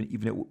received, even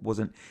it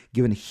wasn't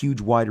given a huge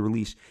wide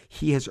release.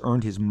 He has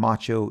earned his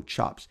macho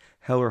chops.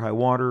 Hell or High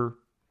Water,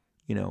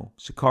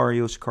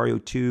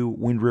 Sicario 2,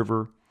 Wind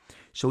River.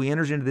 So he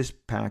enters into this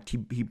pact.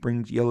 He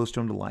brings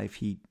Yellowstone to life.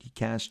 He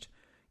cast,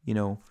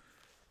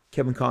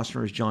 Kevin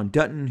Costner as John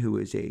Dutton, who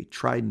is a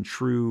tried and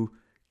true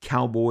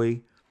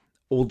cowboy,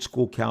 old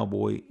school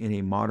cowboy in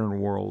a modern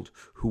world,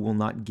 who will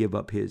not give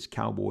up his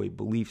cowboy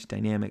beliefs,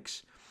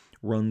 dynamics,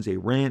 runs a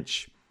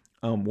ranch.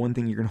 One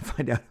thing you're going to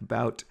find out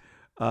about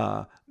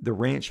the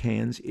ranch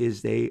hands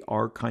is they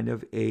are kind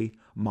of a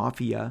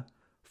mafia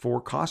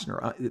for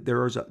Costner.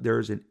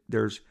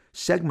 There's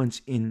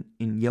segments in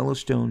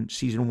Yellowstone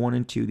season 1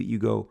 and 2 that you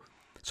go,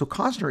 so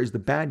Costner is the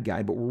bad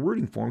guy, but we're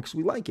rooting for him because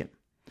we like him,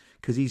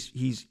 because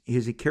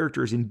his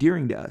character is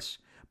endearing to us,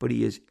 but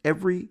he is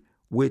every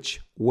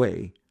which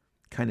way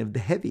kind of the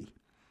heavy.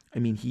 I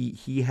mean,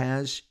 he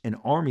has an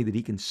army that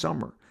he can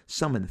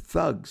summon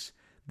thugs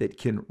that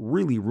can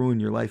really ruin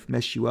your life,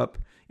 mess you up,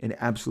 and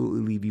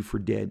absolutely leave you for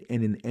dead,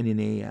 and in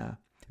a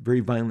very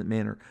violent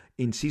manner.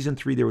 In season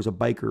 3, there was a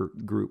biker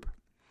group,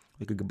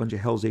 like a bunch of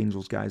Hells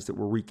Angels guys that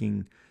were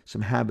wreaking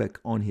some havoc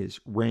on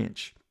his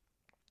ranch.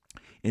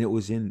 And it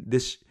was in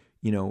this,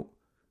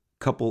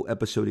 couple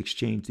episode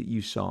exchange that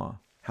you saw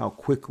how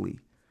quickly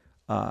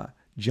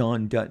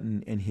John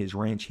Dutton and his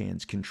ranch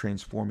hands can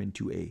transform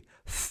into a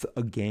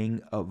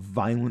gang of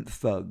violent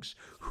thugs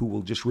who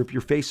will just rip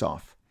your face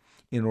off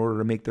in order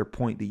to make their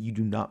point that you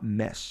do not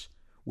mess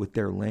with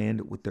their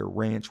land, with their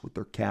ranch, with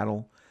their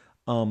cattle.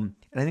 And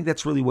I think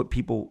that's really what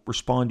people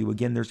respond to.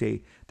 Again, there's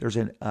a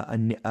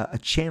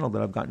channel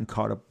that I've gotten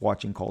caught up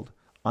watching called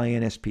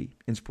INSP,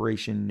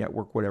 Inspiration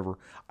Network, whatever.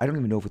 I don't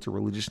even know if it's a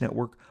religious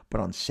network,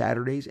 but on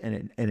Saturdays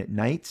and at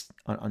nights,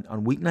 on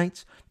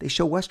weeknights, they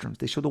show Westerns.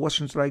 They show the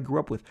Westerns that I grew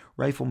up with: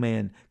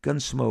 Rifleman,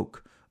 Gunsmoke,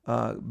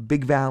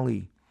 Big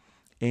Valley,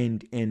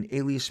 and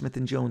Alias Smith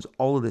and Jones,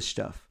 all of this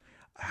stuff.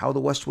 How the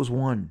West Was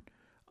Won.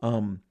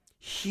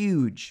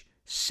 Huge,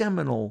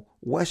 seminal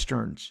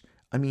Westerns.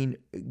 I mean,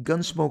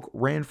 Gunsmoke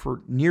ran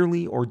for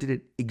nearly, or did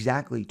it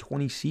exactly,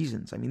 20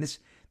 seasons. I mean,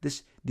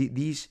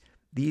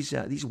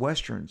 these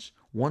Westerns,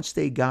 once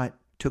they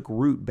took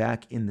root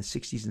back in the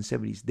 60s and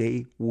 70s,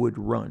 they would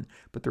run.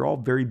 But they're all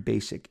very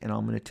basic. And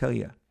I'm going to tell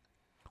you,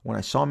 when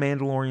I saw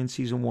Mandalorian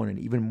season 1, and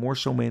even more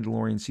so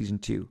Mandalorian season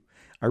 2,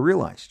 I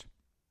realized,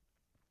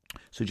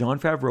 so Jon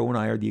Favreau and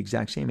I are the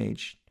exact same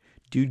age.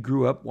 Dude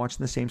grew up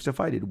watching the same stuff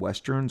I did.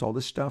 Westerns, all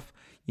this stuff,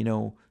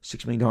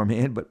 $6 Million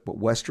Man, but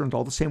Westerns,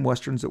 all the same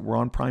Westerns that were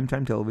on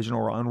primetime television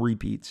or on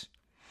repeats.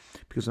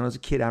 Because when I was a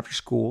kid after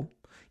school,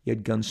 you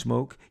had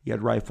Gunsmoke, you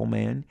had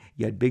Rifleman,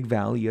 you had Big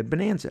Valley, you had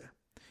Bonanza.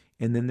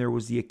 And then there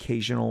was the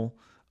occasional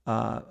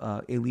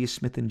Alias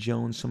Smith and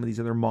Jones, some of these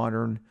other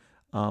modern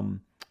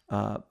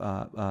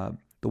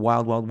The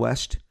Wild Wild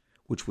West,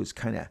 which was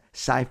kind of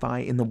sci-fi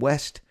in the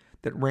West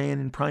that ran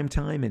in prime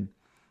time, and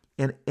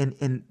The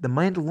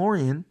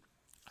Mandalorian.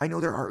 I know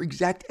there are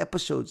exact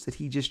episodes that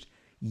he just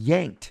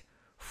yanked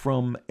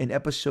from an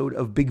episode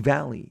of Big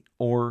Valley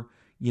or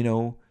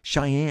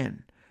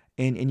Cheyenne,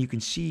 and you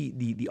can see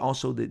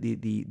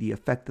the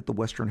effect that the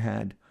Western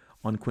had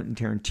on Quentin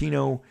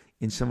Tarantino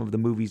in some of the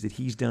movies that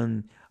he's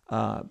done.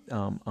 There's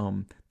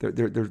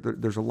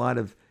a lot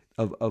of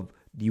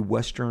the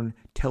Western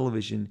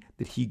television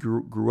that he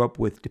grew up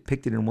with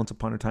depicted in Once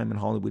Upon a Time in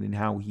Hollywood, and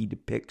how he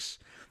depicts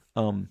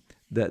the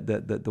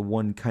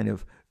one kind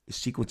of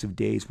sequence of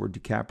days where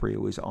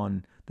DiCaprio is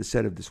on the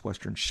set of this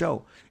Western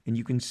show. And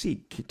you can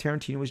see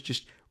Tarantino is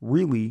just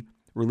really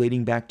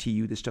relating back to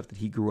you the stuff that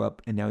he grew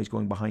up, and now he's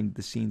going behind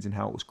the scenes and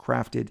how it was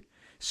crafted.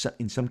 So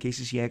in some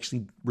cases, he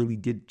actually really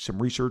did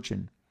some research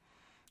in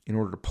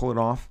order to pull it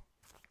off,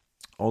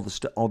 all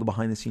the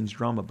behind the scenes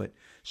drama. But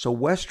so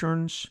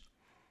Westerns,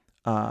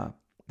 they're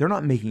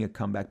not making a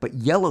comeback, but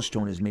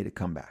Yellowstone has made a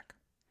comeback,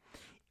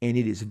 and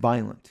it is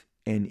violent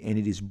and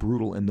it is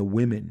brutal, and the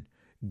women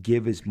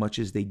give as much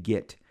as they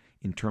get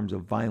in terms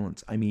of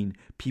violence. I mean,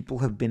 people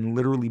have been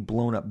literally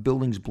blown up,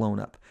 buildings blown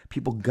up,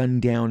 people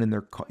gunned down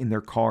in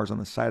their cars on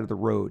the side of the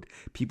road.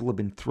 People have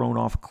been thrown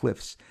off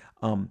cliffs,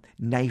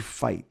 knife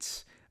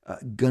fights,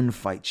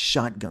 gunfights,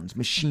 shotguns,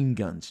 machine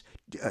guns,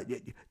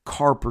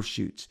 car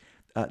pursuits.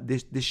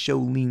 This show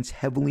leans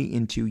heavily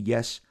into,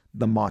 yes,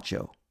 the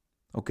macho,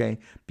 okay?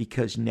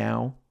 Because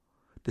now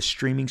the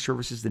streaming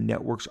services, the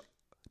networks,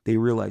 they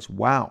realize,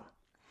 wow,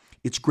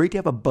 it's great to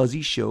have a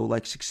buzzy show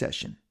like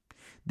Succession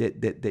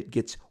that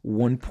gets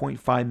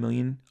 1.5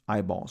 million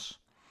eyeballs,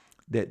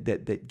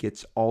 that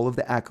gets all of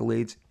the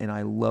accolades. And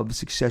I love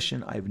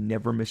Succession. I've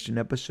never missed an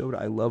episode.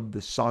 I love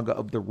the saga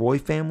of the Roy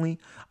family.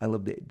 I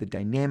love the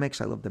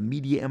dynamics. I love the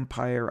media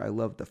empire. I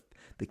love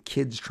the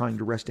kids trying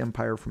to wrest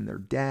empire from their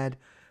dad.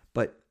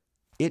 But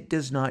it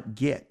does not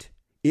get,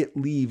 it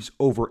leaves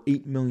over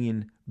 8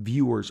 million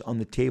viewers on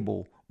the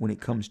table when it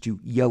comes to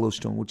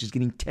Yellowstone, which is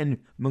getting 10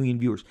 million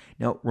viewers.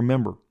 Now,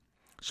 remember,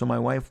 so my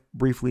wife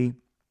briefly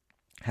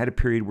had a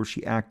period where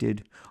she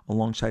acted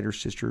alongside her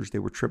sisters. They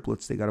were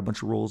triplets. They got a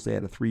bunch of roles. They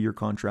had a 3-year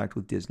contract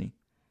with Disney.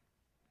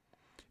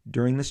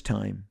 During this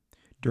time,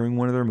 during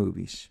one of their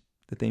movies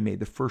that they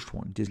made, the first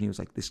one, Disney was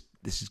like, this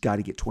has got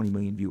to get 20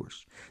 million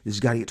viewers. This has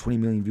got to get 20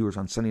 million viewers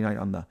on Sunday night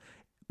on the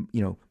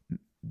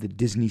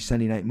Disney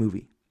Sunday night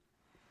movie.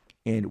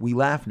 And we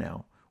laugh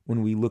now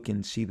when we look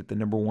and see that the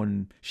number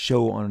one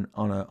show on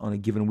a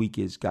given week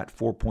got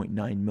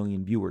 4.9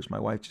 million viewers. My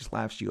wife just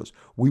laughs. She goes,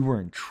 we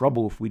were in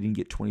trouble if we didn't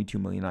get 22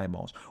 million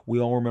eyeballs. We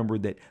all remember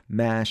that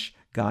MASH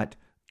got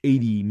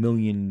 80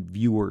 million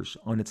viewers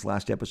on its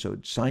last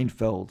episode.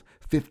 Seinfeld,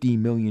 50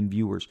 million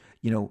viewers.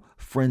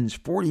 Friends,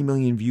 40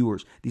 million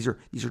viewers. These are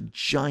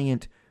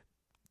giant,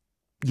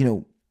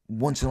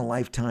 once in a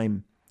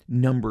lifetime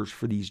numbers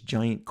for these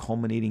giant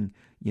culminating,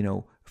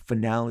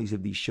 finales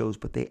of these shows.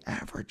 But they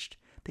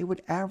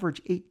would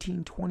average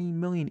 18, 20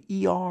 million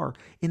ER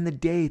in the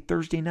day,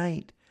 Thursday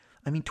night.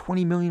 I mean,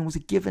 20 million was a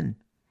given.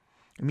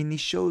 I mean, these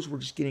shows were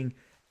just getting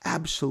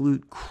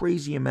absolute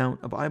crazy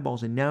amount of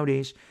eyeballs. And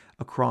nowadays,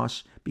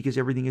 across, because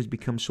everything has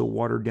become so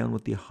watered down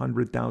with the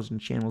 100,000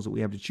 channels that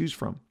we have to choose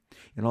from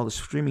and all the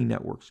streaming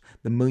networks,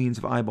 the millions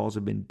of eyeballs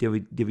have been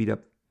divvied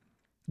up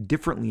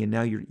differently. And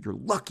now you're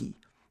lucky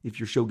if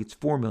your show gets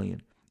 4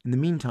 million. In the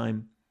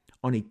meantime,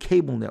 on a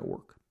cable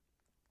network,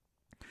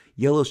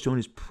 Yellowstone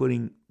is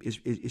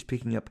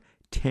picking up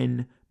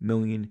 10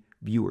 million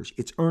viewers.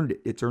 It's earned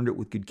it. It's earned it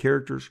with good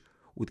characters,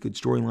 with good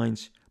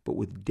storylines,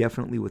 but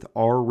definitely with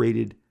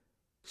R-rated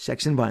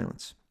sex and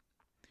violence.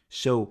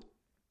 So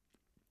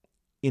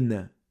in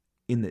the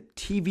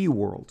TV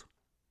world,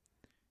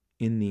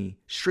 in the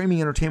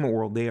streaming entertainment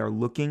world, they are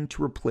looking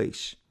to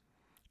replace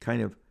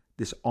kind of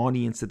this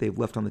audience that they've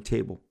left on the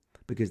table,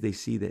 because they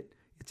see that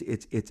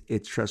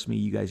it's trust me,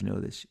 you guys know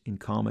this, in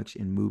comics,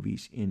 in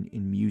movies,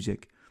 in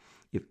music.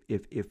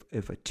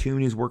 If a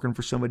tune is working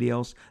for somebody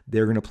else,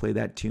 they're going to play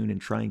that tune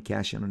and try and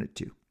cash in on it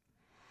too.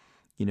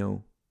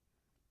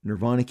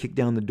 Nirvana kicked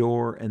down the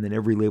door, and then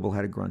every label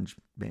had a grunge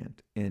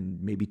band,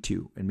 and maybe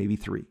 2, and maybe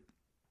 3.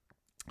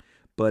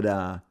 But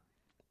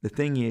the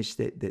thing is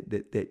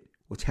that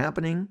what's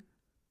happening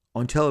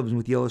on television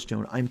with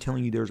Yellowstone, I'm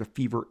telling you, there's a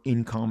fever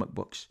in comic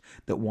books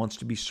that wants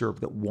to be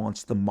served, that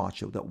wants the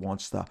macho,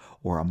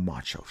 or a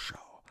macho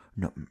show.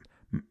 No,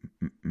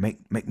 make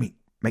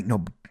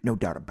no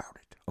doubt about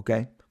it.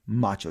 Okay?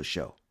 Macho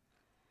show.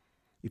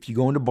 If you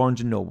go into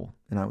Barnes & Noble,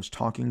 and I was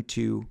talking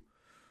to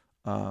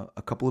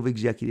a couple of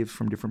executives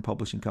from different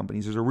publishing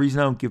companies. There's a reason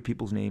I don't give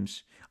people's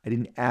names. I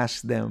didn't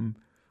ask them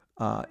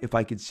if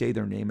I could say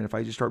their name. And if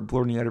I just start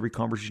blurting out every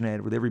conversation I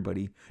had with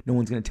everybody, no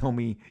one's going to tell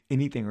me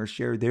anything or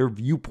share their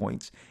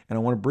viewpoints. And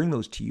I want to bring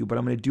those to you, but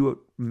I'm going to do it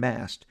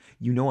masked.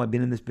 I've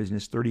been in this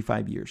business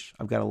 35 years.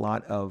 I've got a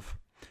lot of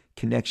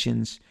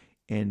connections,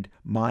 and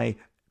my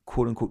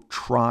quote-unquote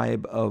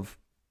tribe of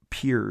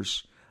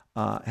peers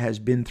has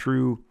been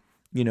through,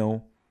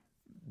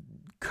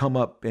 come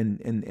up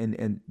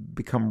and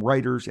become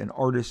writers and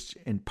artists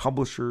and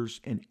publishers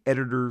and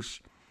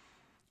editors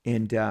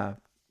and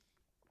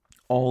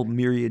all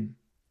myriad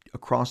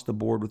across the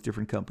board with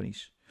different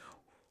companies.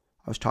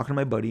 I was talking to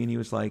my buddy and he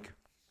was like,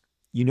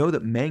 you know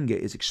that manga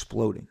is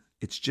exploding.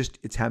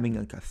 It's having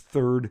like a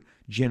third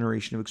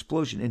generation of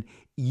explosion. And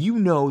you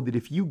know that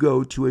if you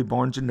go to a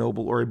Barnes &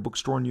 Noble or a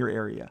bookstore in your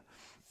area,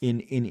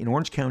 in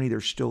Orange County,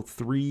 there's still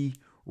 3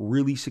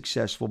 really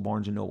successful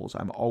Barnes & Nobles.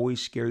 I'm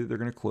always scared that they're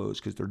going to close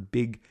because they're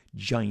big,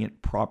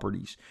 giant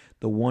properties.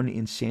 The one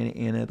in Santa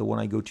Ana, the one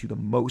I go to the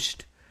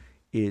most,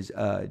 is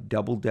a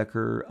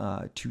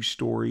double-decker,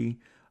 2-story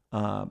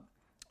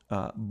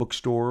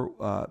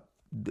bookstore,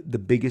 the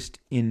biggest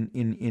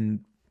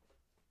in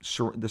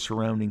the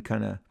surrounding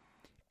kind of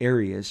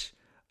areas.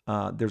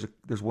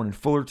 There's one in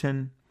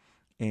Fullerton,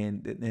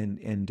 and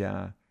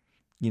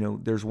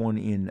there's one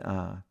in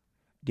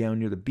down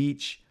near the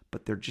beach,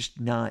 but they're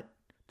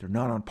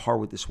not on par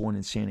with this one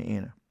in Santa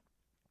Ana.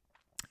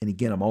 And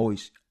again, I'm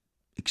always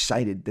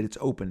excited that it's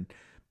open.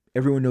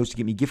 Everyone knows to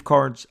get me gift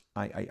cards.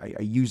 I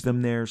use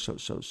them there. So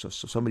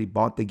somebody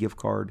bought the gift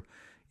card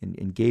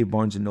and gave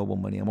Barnes & Noble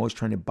money. I'm always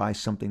trying to buy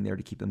something there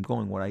to keep them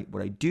going. What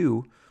I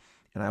do,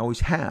 and I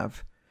always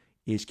have,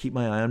 is keep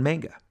my eye on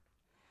manga.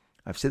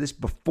 I've said this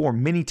before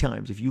many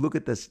times. If you look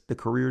at the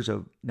careers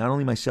of not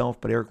only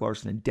myself, but Erik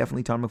Larson and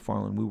definitely Todd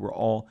McFarlane, we were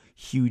all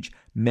huge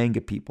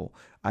manga people.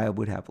 I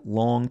would have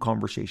long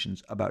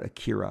conversations about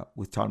Akira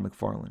with Todd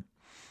McFarlane,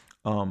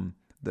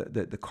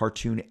 the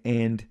cartoon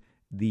and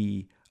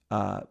the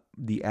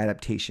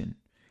adaptation,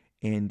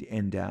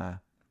 and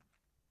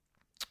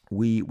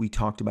we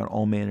talked about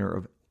all manner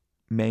of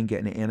manga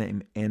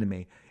and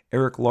anime.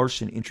 Erik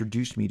Larson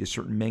introduced me to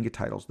certain manga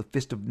titles. The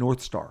Fist of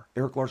North Star.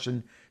 Erik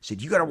Larson said,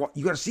 "You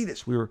gotta see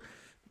this." We were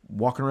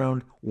walking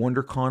around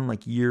WonderCon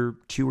like year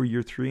 2 or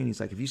year 3, and he's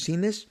like, "Have you seen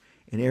this?"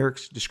 And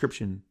Eric's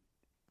description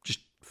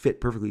just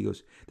fit perfectly. He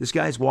goes, "This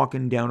guy's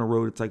walking down a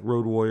road. It's like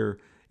Road Warrior,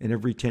 and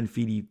every 10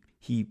 feet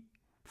he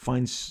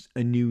finds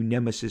a new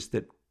nemesis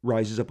that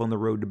rises up on the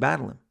road to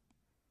battle him."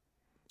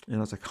 And I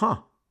was like,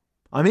 "Huh,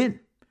 I'm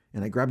in."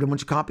 And I grabbed a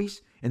bunch of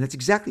copies, and that's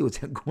exactly what's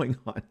going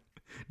on.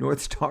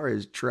 North Star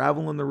is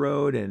traveling the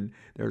road, and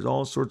there's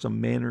all sorts of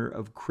manner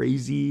of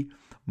crazy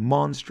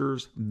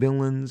monsters,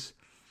 villains,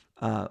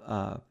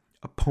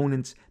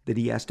 opponents that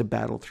he has to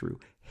battle through.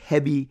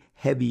 Heavy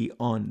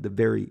on the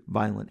very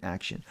violent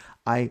action.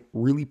 I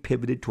really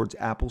pivoted towards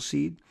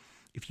Appleseed.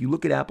 If you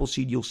look at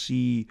Appleseed, you'll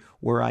see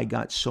where I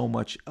got so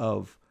much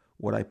of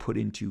what I put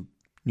into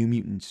New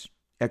Mutants,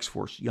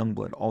 X-Force,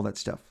 Youngblood, all that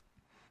stuff.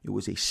 It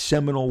was a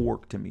seminal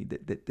work to me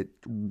that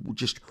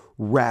just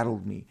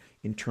rattled me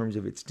in terms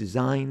of its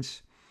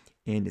designs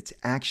and its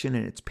action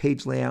and its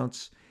page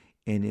layouts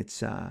and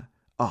its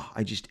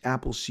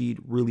Appleseed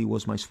really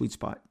was my sweet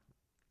spot.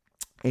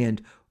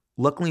 And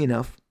luckily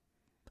enough,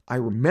 I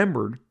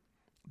remembered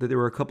that there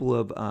were a couple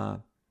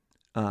of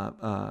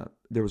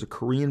there was a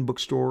Korean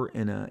bookstore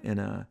and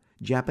a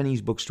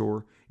Japanese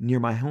bookstore near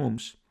my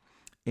homes.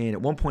 And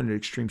at one point at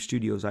Extreme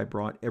Studios, I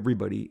brought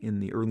everybody in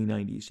the early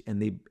 90s, and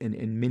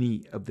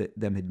many of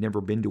them had never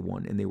been to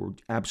one, and they were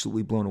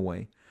absolutely blown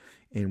away.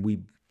 And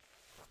we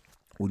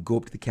would go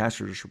up to the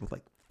cash register with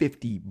like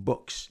 50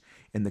 books,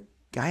 and the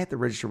guy at the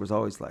register was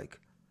always like,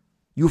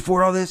 "You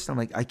afford all this?" I'm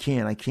like, I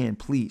can,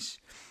 please."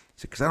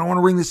 He said, "Because I don't want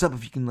to ring this up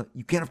if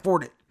you can't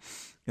afford it."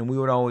 And we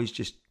would always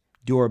just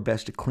do our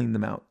best to clean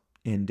them out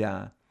and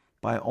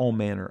buy all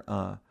manner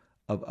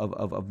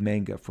of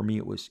manga. For me,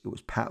 it was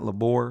Pat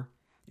Labor.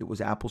 It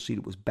was Appleseed.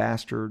 It was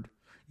Bastard.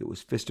 It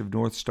was Fist of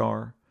North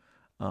Star.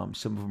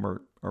 Some of them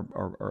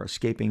are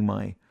escaping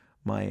my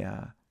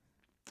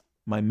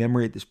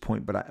memory at this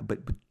point. But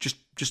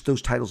just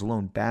those titles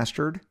alone: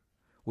 Bastard,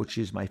 which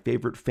is my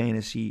favorite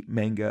fantasy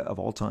manga of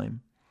all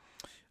time.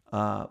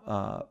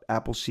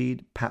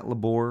 Appleseed, Pat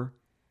Labor,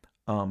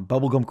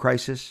 Bubblegum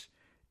Crisis.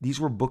 These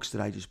were books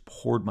that I just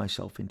poured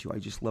myself into. I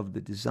just loved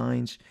the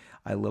designs.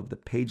 I loved the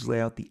page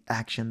layout, the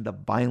action, the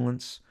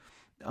violence.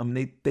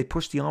 They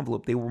pushed the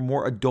envelope. They were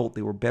more adult.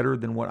 They were better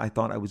than what I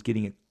thought I was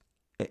getting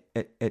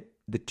at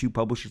the 2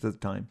 publishers at the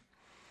time.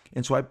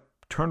 And so I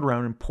turned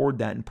around and poured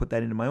that and put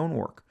that into my own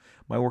work.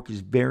 My work is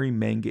very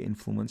manga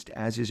influenced,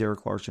 as is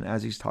Erik Larson,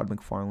 as is Todd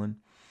McFarlane,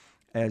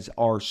 as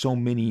are so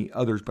many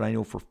others. But I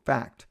know for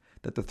fact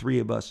that the 3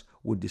 of us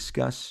would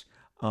discuss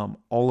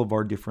all of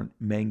our different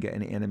manga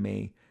and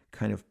anime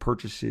kind of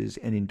purchases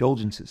and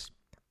indulgences.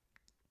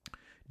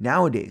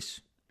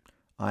 Nowadays,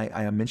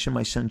 I mention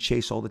my son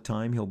Chase all the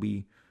time. He'll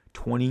be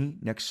 20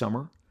 next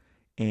summer,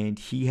 and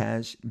he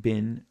has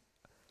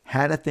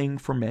had a thing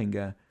for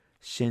manga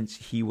since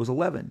he was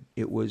 11.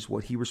 It was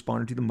what he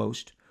responded to the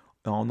most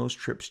on those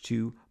trips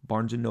to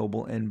Barnes &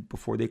 Noble, and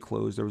before they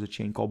closed, there was a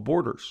chain called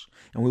Borders,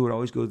 and we would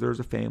always go there as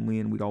a family,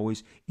 and we'd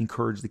always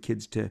encourage the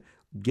kids to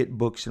get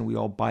books, and we'd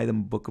all buy them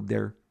a book of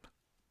their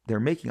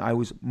making. I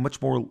was much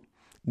more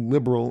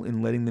liberal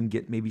in letting them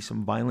get maybe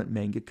some violent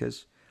manga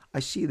because I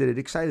see that it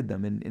excited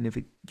them, and if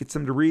it gets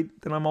them to read,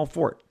 then I'm all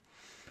for it.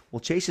 Well,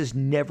 Chase has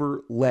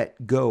never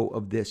let go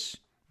of this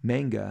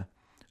manga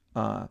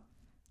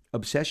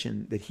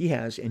obsession that he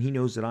has, and he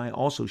knows that I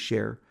also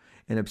share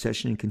an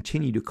obsession and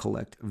continue to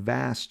collect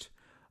vast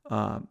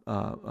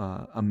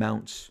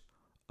amounts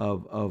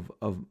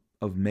of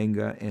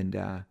manga, and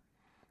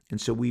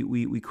so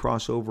we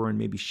cross over and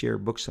maybe share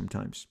books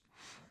sometimes.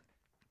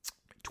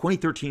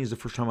 2013 is the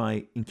first time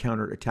I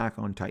encountered Attack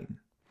on Titan,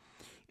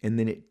 and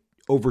then it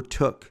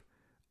overtook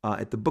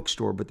at the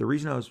bookstore. But the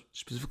reason I was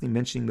specifically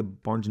mentioning the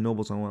Barnes &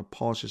 Nobles, I want to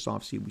polish this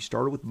off. See, we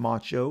started with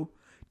Macho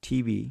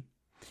TV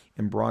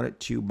and brought it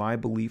to my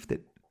belief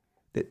that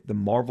the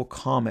Marvel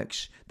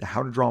Comics, the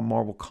How to Draw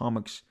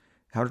Comics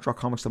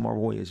the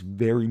Marvel way, is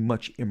very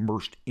much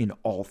immersed in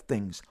all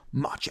things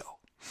macho.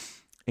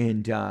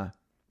 And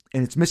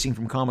it's missing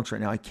from comics right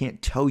now. I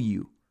cannot tell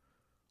you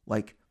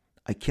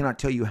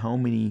how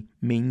many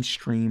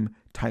mainstream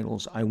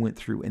titles I went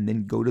through and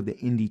then go to the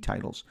indie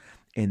titles,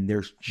 and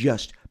there's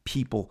just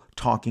people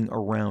talking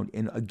around.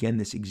 And again,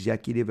 this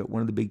executive at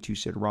one of the big two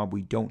said, Rob,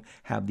 we don't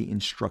have the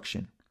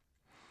instruction.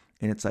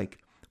 And it's like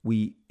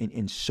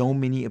and so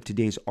many of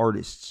today's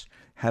artists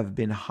have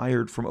been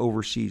hired from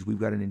overseas. We've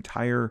got an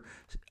entire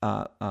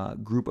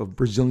group of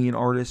Brazilian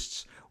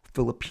artists,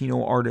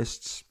 Filipino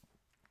artists,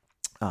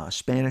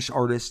 Spanish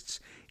artists,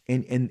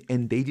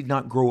 and they did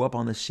not grow up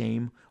on the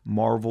same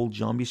Marvel,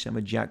 John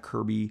Buscema, Jack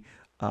Kirby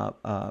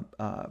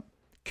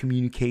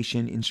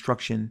communication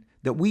instruction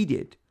that we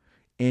did.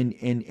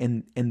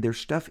 And their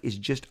stuff is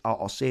just,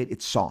 I'll say it,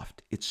 it's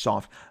soft. It's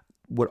soft.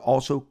 What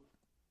also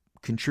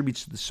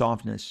contributes to the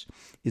softness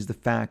is the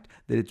fact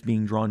that it's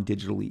being drawn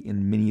digitally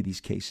in many of these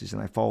cases.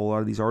 And I follow a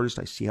lot of these artists.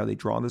 I see how they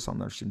draw this on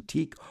their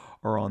Cintiq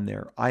or on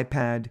their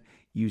iPad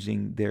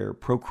using their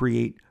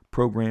Procreate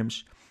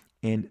programs.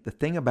 And the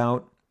thing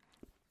about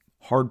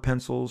hard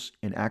pencils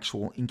and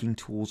actual inking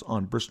tools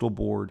on Bristol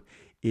board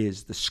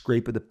is the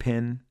scrape of the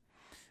pen,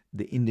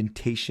 the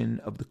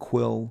indentation of the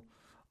quill,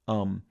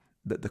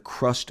 the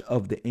crust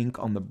of the ink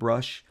on the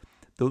brush.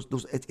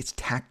 It's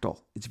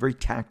tactile. It's very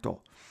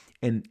tactile.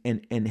 And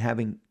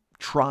having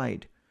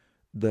tried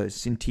the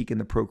Cintiq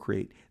and the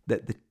Procreate,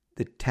 that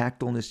the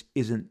tactileness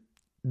isn't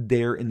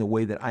there in the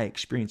way that I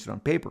experience it on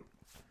paper.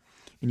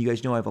 And you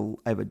guys know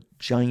I have a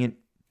giant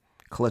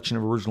collection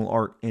of original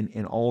art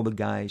and all the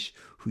guys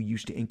who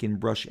used to ink in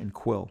brush and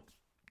quill.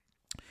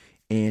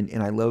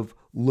 And I love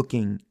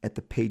looking at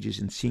the pages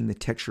and seeing the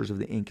textures of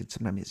the ink. And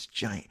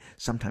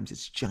sometimes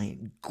it's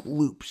giant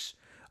gloops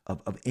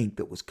of ink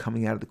that was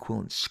coming out of the quill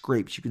and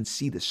scrapes. You can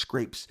see the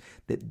scrapes,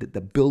 the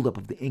buildup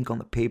of the ink on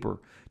the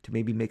paper to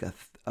maybe make a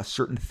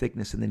certain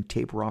thickness and then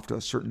taper off to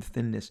a certain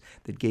thinness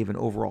that gave an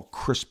overall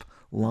crisp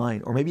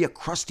line, or maybe a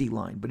crusty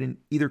line, but in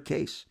either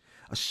case,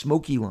 a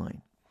smoky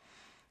line.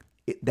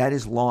 That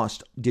is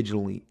lost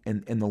digitally,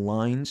 and the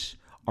lines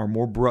are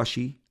more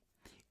brushy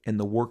and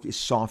the work is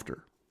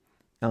softer.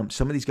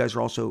 Some of these guys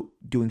are also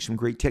doing some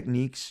great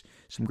techniques,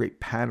 some great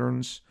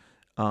patterns,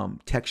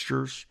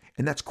 textures,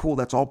 and that's cool.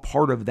 That's all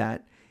part of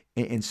that.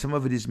 And some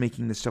of it is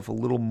making the stuff a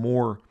little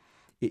more,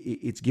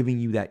 it's giving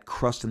you that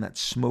crust and that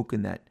smoke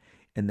and that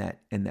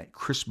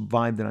crisp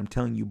vibe that I'm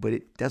telling you, but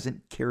it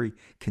doesn't carry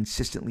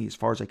consistently as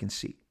far as I can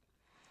see.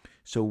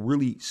 So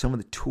really, some of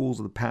the tools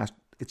of the past,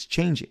 it's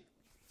changing.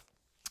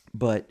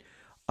 But,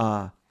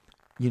 when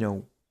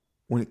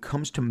it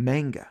comes to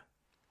manga,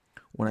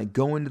 when I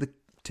go into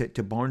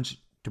to Barnes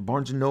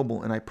 &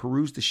 Noble and I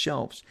peruse the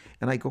shelves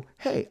and I go,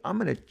 hey, I'm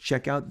going to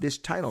check out this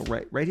title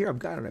right here. I've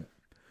got it. I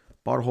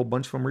bought a whole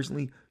bunch from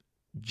recently.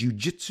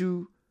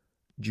 Jujutsu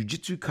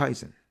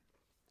Kaisen.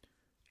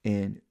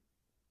 And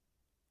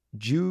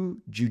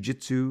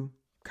Jujutsu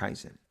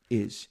Kaisen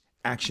is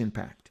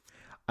action-packed.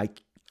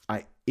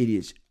 It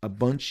is a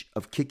bunch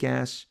of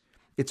kick-ass,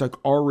 it's like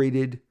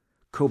R-rated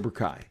Cobra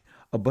Kai.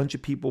 A bunch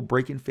of people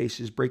breaking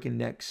faces, breaking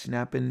necks,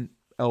 snapping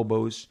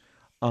elbows,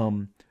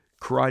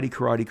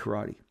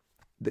 karate.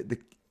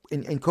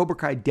 And Cobra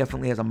Kai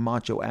definitely has a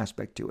macho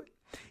aspect to it.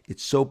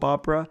 It's soap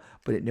opera,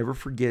 but it never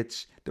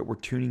forgets that we're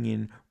tuning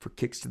in for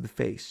kicks to the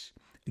face.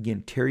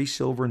 Again, Terry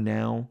Silver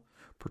now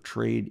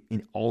portrayed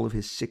in all of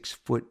his 6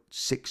 foot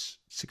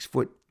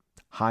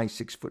high,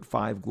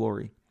 6'5"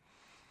 glory,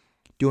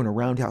 doing a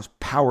roundhouse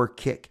power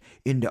kick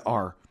into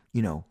our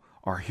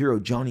hero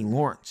Johnny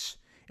Lawrence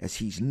as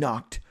he's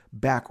knocked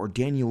back, or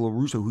Daniel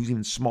LaRusso, who's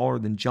even smaller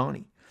than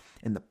Johnny,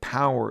 and the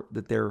power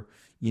that they're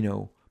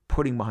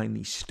putting behind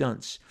these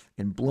stunts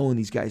and blowing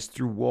these guys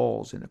through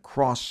walls and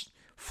across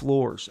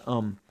floors.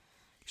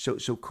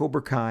 So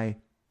Cobra Kai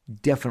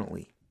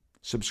definitely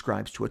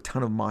subscribes to a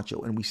ton of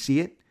macho, and we see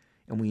it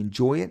and we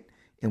enjoy it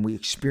and we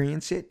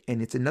experience it,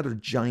 and it's another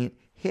giant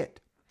hit.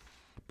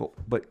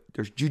 But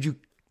there's Jujutsu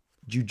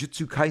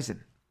Kaisen,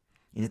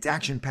 and it's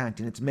action packed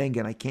and it's manga,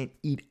 and I can't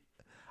eat.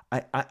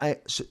 I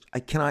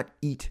cannot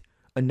eat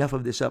enough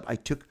of this up. I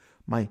took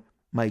my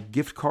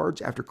gift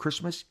cards after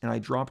Christmas and I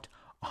dropped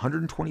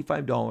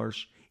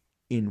 $125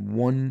 in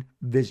one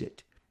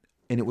visit,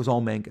 and it was all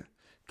manga,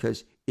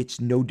 because it's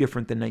no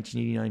different than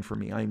 1989 for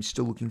me. I am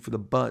still looking for the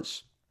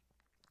buzz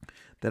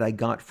that I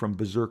got from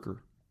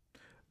Berserker,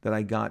 that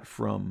I got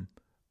from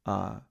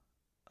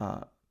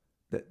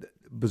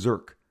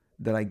Berserk,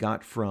 that I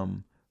got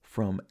from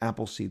from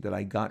Appleseed, that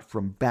I got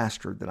from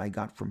Bastard, that I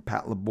got from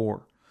Pat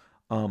Labor.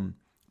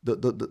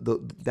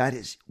 That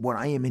is what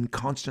I am in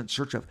constant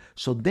search of.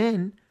 So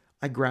then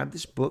I grabbed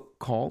this book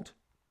called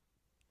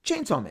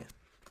Chainsaw Man.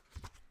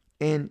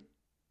 And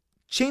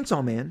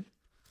Chainsaw Man,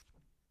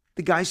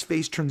 the guy's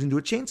face turns into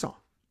a chainsaw.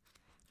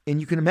 And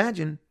you can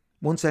imagine,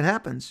 once that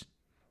happens,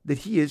 that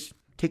he is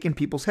taking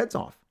people's heads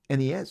off.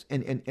 And he is.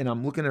 And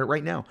I'm looking at it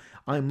right now.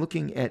 I'm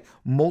looking at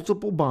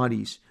multiple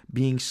bodies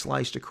being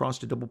sliced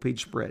across a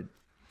double-page spread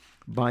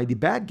by the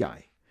bad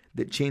guy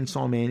that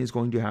Chainsaw Man is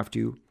going to have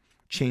to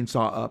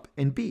chainsaw up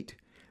and beat.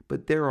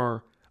 But there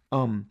are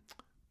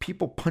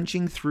people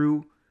punching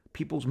through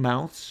people's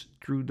mouths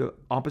through the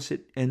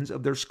opposite ends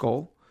of their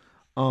skull.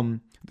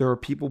 There are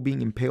people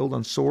being impaled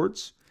on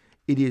swords.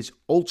 It is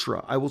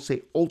ultra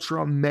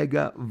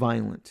mega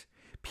violent.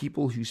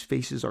 People whose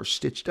faces are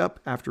stitched up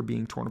after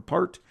being torn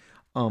apart.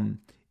 And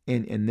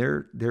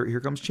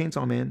here comes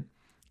Chainsaw Man,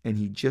 and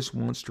he just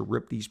wants to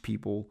rip these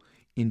people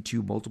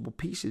into multiple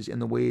pieces.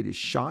 And the way it is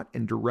shot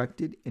and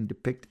directed and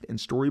depicted and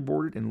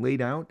storyboarded and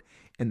laid out,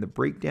 and the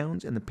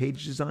breakdowns and the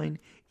page design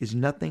is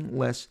nothing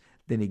less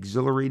than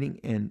exhilarating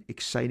and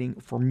exciting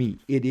for me.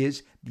 It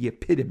is the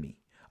epitome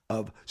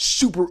of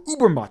super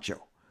uber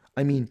macho.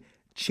 I mean,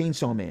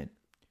 Chainsaw Man,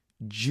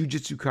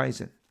 Jujutsu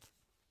Kaisen.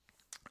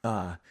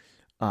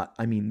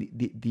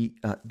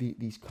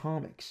 These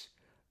comics.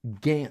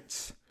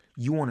 Gantz.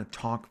 You want to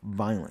talk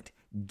violent?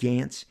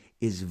 Gantz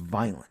is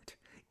violent.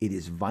 It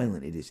is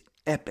violent. It is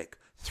epic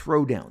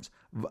throwdowns.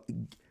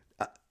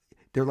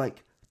 They're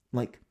like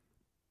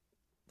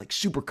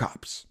super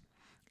cops.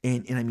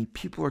 And I mean,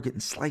 people are getting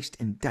sliced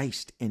and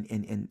diced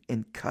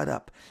and cut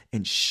up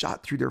and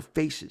shot through their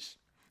faces.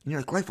 And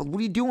you're like, Liefeld, what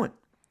are you doing?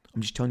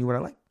 I'm just telling you what I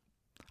like.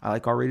 I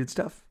like R-rated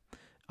stuff.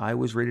 I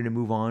was ready to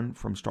move on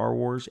from Star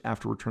Wars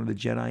after Return of the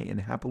Jedi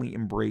and happily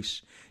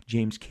embrace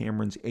James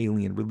Cameron's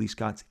Alien, Ridley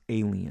Scott's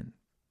Alien,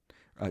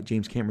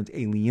 James Cameron's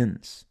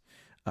Aliens,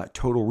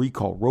 Total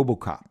Recall,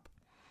 RoboCop,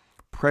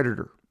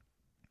 Predator,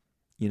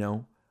 The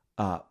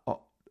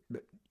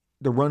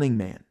Running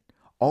Man.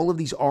 All of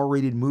these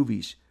R-rated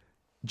movies,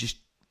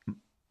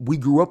 we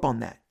grew up on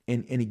that.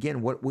 And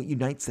again, what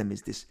unites them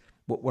is this,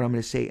 what I'm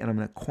going to say, and I'm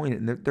going to coin it.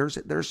 And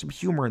there's some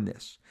humor in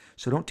this.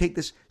 So don't take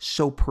this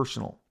so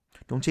personal.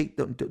 Don't sit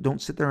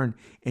there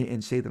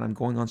and say that I'm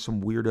going on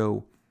some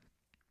weirdo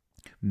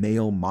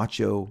male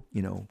macho,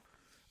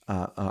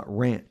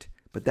 rant.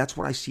 But that's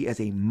what I see as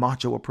a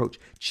macho approach.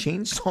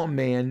 Chainsaw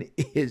Man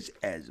is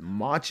as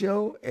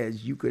macho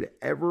as you could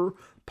ever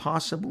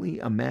possibly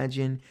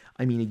imagine.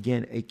 I mean,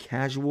 again, a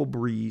casual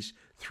breeze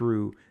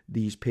through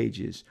these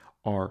pages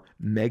are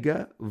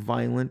mega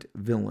violent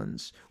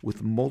villains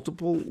with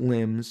multiple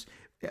limbs,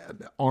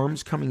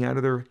 arms coming out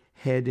of their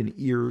head and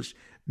ears,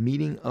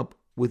 meeting up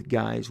with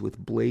guys with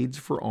blades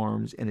for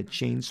arms and a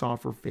chainsaw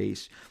for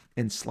face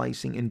and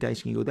slicing and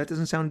dicing. You go, that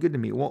doesn't sound good to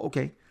me. Well,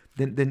 okay,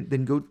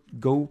 then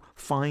go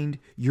find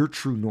your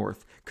true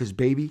north, because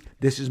baby,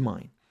 this is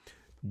mine.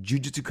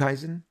 Jujutsu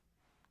Kaisen,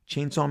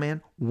 Chainsaw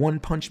Man, One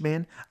Punch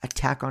Man,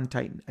 Attack on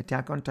Titan,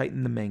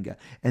 the manga,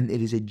 and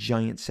it is a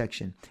giant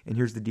section. And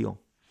here's the deal.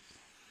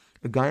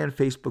 A guy on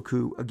Facebook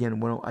who, again,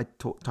 when I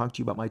talked to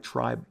you about my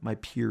tribe, my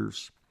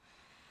peers,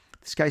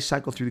 this guy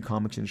cycled through the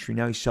comics industry.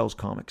 Now he sells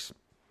comics.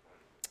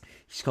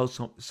 He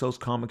sells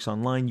comics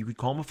online. You could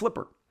call him a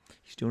flipper.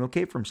 He's doing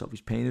okay for himself.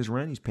 He's paying his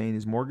rent. He's paying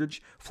his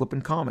mortgage,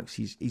 flipping comics.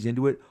 He's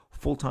into it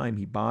full time.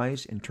 He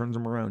buys and turns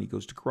them around. He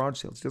goes to garage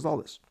sales. He does all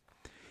this.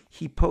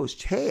 He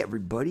posts, hey,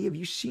 everybody, have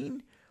you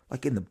seen,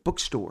 like in the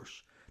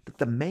bookstores, that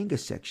the manga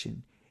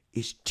section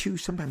is 2,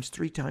 sometimes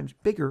 3 times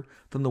bigger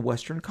than the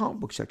Western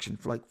comic book section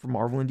for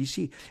Marvel and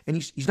DC? And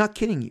he's not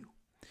kidding you.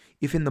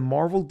 If in the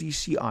Marvel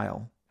DC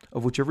aisle,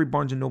 of which every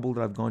Barnes & Noble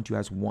that I've gone to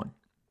has one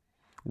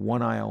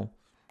aisle,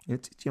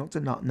 it's a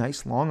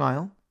nice long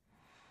aisle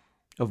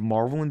of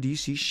Marvel and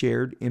DC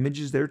shared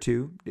images there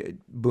too.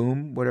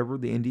 Boom, whatever,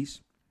 the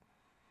indies.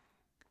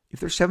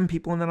 If there's 7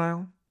 people in that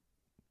aisle,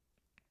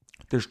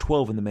 there's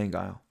 12 in the manga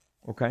aisle,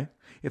 okay?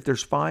 If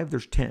there's 5,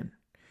 there's 10.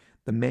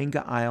 The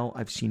manga aisle,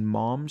 I've seen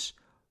moms,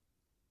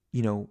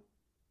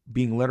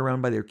 being led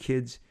around by their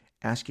kids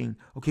asking,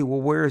 okay,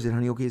 well, where is it,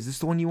 honey? Okay, is this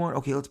the one you want?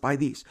 Okay, let's buy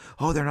these.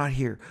 Oh, they're not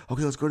here.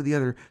 Okay, let's go to the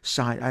other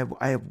side.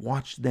 I have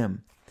watched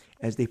them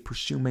as they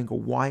pursue manga.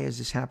 Why is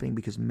this happening?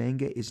 Because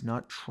manga is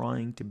not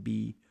trying to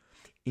be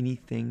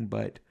anything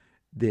but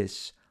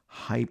this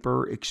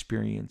hyper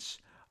experience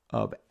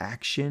of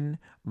action,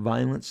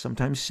 violence,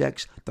 sometimes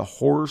sex. The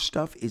horror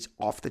stuff is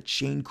off the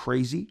chain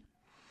crazy,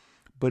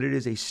 but it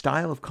is a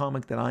style of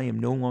comic that I am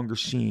no longer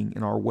seeing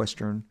in our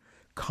Western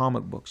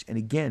comic books. And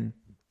again,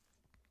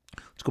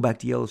 let's go back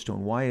to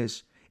Yellowstone. Why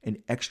is an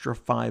extra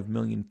 5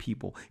 million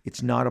people?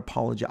 It's not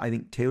apologetic. I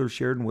think Taylor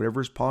Sheridan,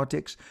 whatever his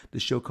politics, the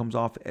show comes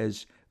off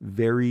as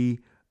very,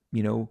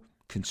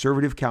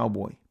 conservative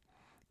cowboy.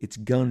 It's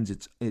guns.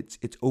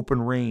 It's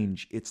open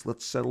range. It's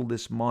let's settle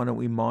this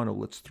mano a mano.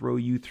 Let's throw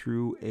you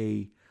through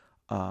a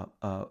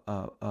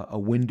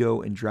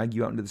window and drag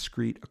you out into the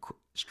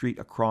street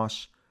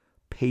across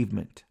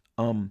pavement.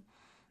 There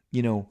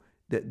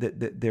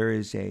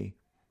is a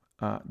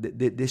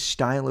this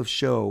style of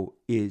show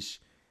is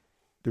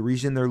the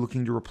reason they're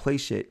looking to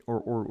replace it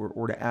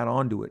or to add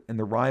on to it. And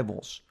the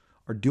rivals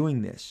are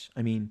doing this.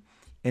 I mean,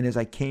 and as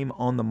I came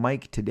on the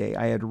mic today,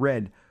 I had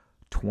read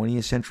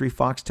 20th Century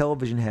Fox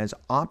Television has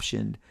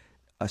optioned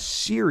a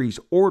series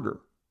order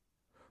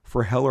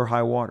for Hell or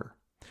High Water.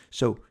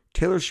 So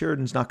Taylor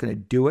Sheridan's not going to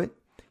do it.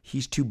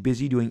 He's too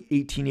busy doing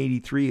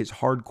 1883, his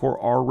hardcore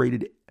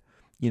R-rated,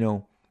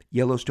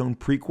 Yellowstone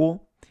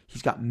prequel.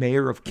 He's got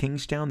Mayor of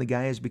Kingstown. The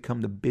guy has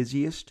become the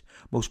busiest,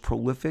 most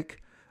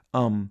prolific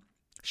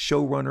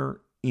showrunner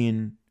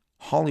in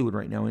Hollywood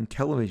right now, in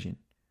television.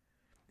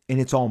 And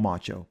it's all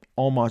macho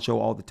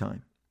all the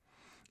time.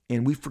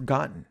 And we've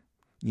forgotten,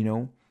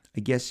 I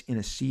guess in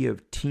a sea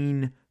of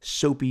teen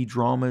soapy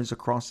dramas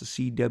across the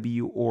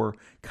CW or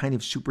kind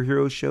of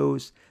superhero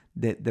shows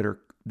that are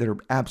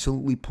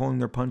absolutely pulling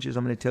their punches.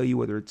 I'm going to tell you,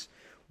 whether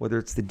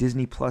it's the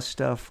Disney Plus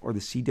stuff or the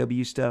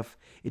CW stuff,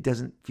 it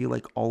doesn't feel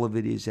like all of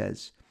it is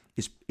as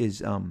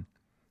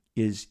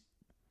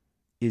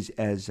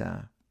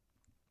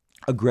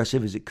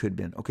aggressive as it could have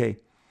been. Okay,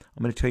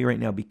 I'm going to tell you right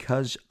now,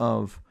 because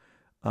of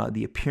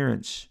the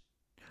appearance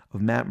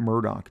of Matt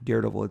Murdock,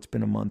 Daredevil. It's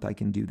been a month. I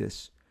can do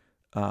this.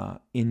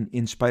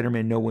 In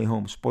Spider-Man No Way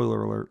Home,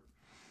 spoiler alert,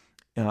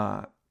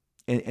 and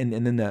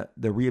then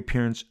the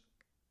reappearance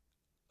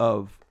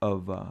of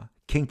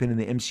Kingpin in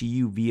the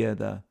MCU via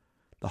the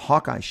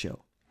Hawkeye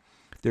show.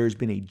 There has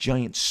been a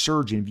giant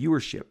surge in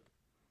viewership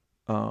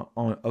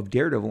of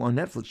Daredevil on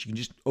Netflix. You can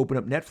just open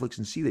up Netflix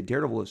and see that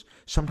Daredevil is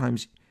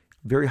sometimes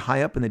very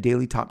high up in the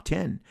daily top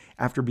 10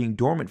 after being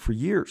dormant for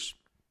years.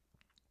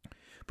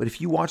 But if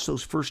you watch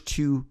those first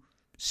 2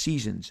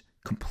 seasons,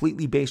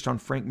 completely based on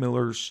Frank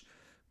Miller's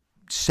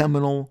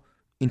seminal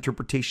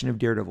interpretation of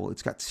Daredevil,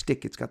 it's got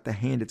Stick, it's got the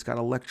Hand, it's got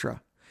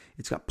Elektra,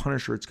 it's got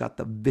Punisher, it's got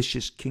the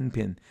vicious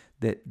Kingpin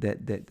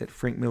that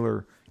Frank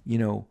Miller,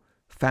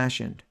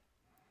 fashioned,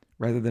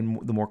 rather than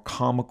the more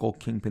comical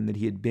Kingpin that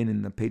he had been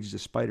in the pages of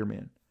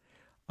Spider-Man.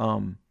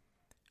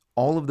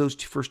 All of those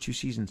first 2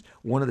 seasons,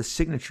 one of the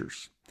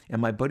signatures,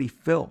 and my buddy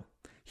Phil,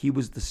 he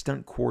was the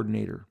stunt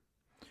coordinator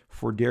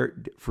for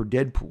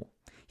Deadpool.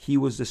 He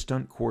was the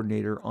stunt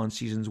coordinator on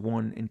seasons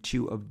 1 and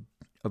 2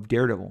 of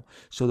Daredevil.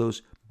 So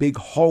those big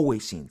hallway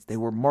scenes, they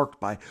were marked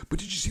by, but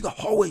did you see the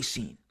hallway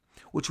scene?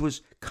 Which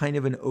was kind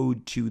of an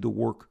ode to the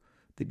work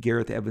that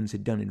Gareth Evans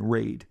had done in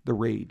The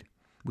Raid,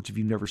 which if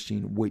you've never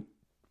seen, wait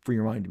for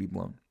your mind to be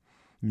blown.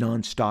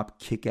 Non-stop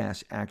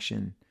kick-ass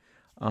action.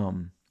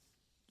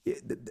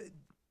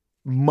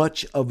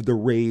 Much of The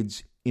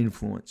Raid's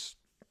influence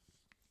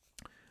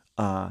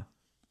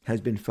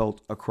has been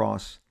felt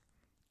across,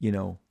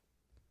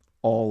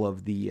 all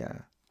of the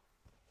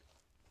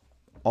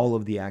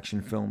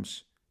action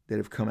films that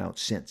have come out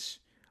since.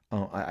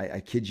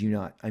 I kid you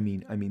not. I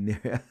mean,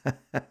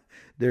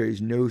 there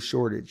is no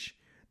shortage.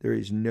 There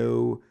is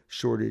no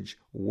shortage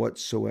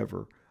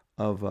whatsoever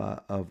of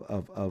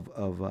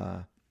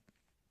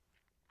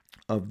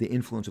the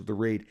influence of The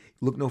Raid.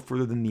 Look no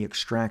further than the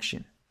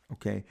Extraction,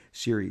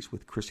 series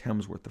with Chris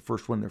Hemsworth. The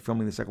first one, they're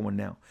filming the second one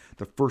now.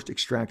 The first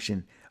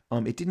Extraction,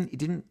 it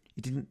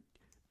didn't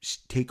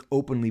take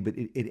openly, but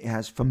it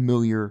has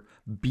familiar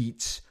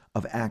beats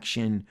of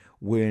action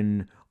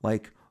when,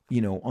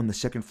 on the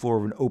second floor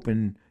of an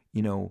open,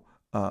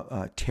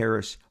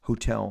 terrace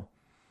hotel,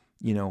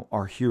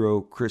 our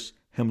hero Chris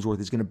Hemsworth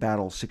is going to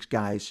battle 6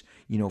 guys,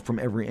 from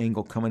every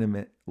angle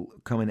coming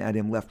at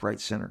him left, right,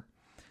 center.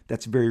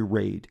 That's very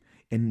Raid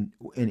in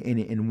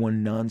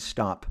one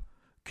nonstop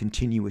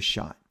continuous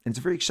shot. And it's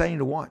very exciting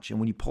to watch. And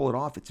when you pull it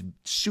off, it's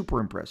super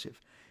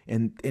impressive.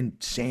 And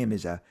Sam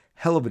is a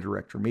hell of a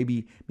director,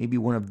 maybe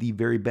one of the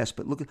very best.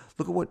 But look at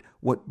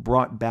what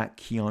brought back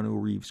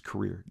Keanu Reeves'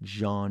 career,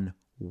 John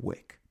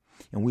Wick.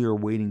 And we are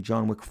awaiting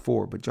John Wick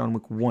 4, but John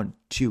Wick 1,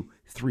 2,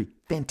 3,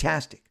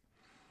 fantastic.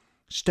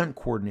 Stunt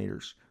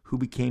coordinators who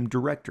became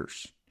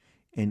directors.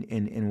 And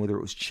whether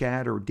it was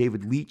Chad or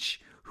David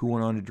Leitch, who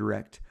went on to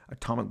direct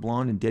Atomic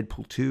Blonde and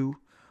Deadpool 2,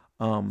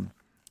 and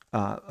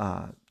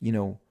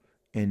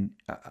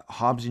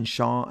Hobbs and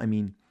Shaw. I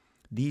mean,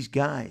 these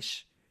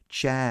guys,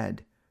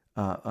 Chad,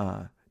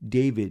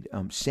 David,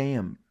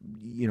 Sam,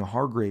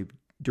 Hargrave,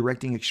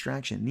 directing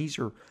Extraction. These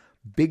are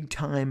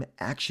big-time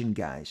action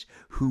guys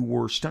who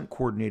were stunt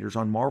coordinators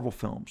on Marvel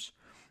films,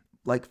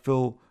 like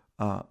Phil,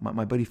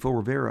 my buddy Phil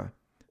Rivera,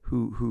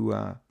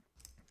 who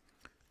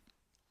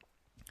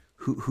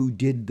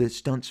did the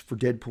stunts for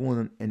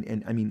Deadpool,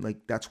 and I mean,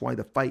 that's why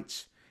the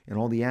fights and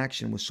all the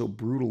action was so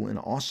brutal and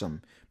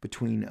awesome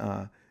between,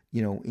 in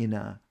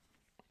the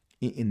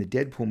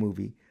Deadpool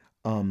movie.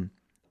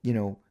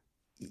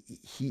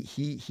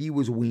 He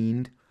was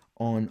weaned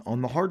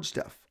on the hard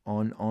stuff,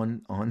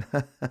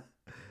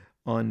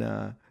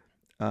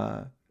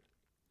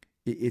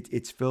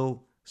 it's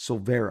Phil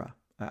Silvera.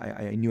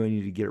 I knew I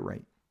needed to get it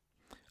right.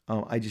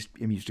 I just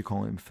am used to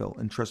calling him Phil.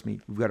 And trust me,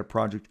 we've got a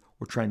project.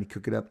 We're trying to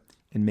cook it up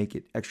and make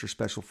it extra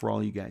special for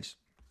all you guys.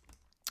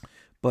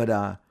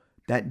 But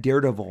that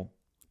Daredevil,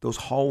 those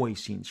hallway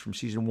scenes from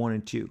season 1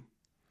 and 2,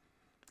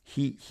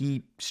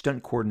 he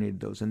stunt coordinated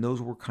those, and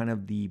those were kind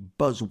of the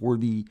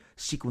buzzworthy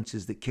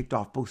sequences that kicked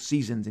off both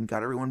seasons and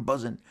got everyone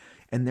buzzing.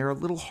 And they're a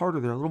little harder.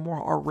 They're a little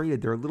more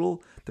R-rated. They're a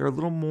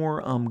little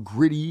more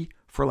gritty,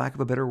 for lack of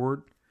a better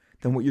word,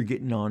 than what you're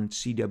getting on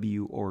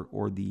CW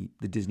or the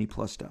Disney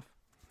Plus stuff.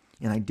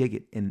 And I dig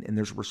it, and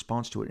there's a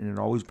response to it, and it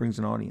always brings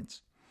an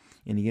audience.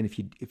 And again,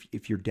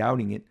 if you're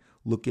doubting it,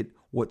 look at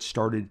what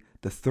started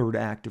the third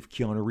act of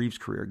Keanu Reeves'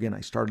 career. Again,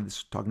 I started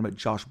this talking about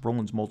Josh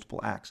Brolin's multiple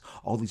acts,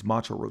 all these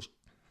macho roles.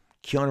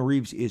 Keanu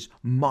Reeves is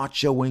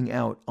machoing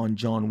out on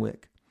John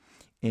Wick.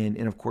 And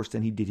of course,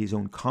 then he did his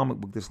own comic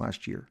book this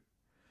last year,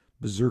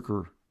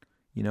 Berserker,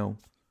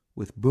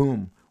 with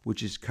Boom,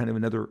 which is kind of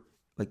another,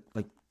 like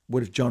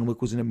what if John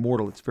Wick was an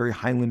immortal? It's very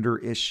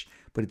Highlander-ish,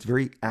 but it's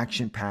very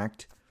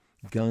action-packed.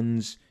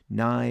 Guns,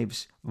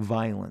 knives,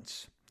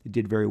 violence. It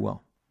did very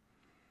well.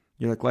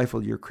 You're like,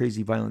 Liefeld, you're a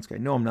crazy violence guy.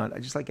 No, I'm not. I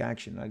just like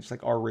action. I just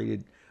like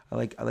R-rated. I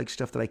like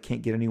stuff that I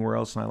can't get anywhere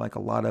else, and I like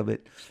a lot of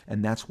it.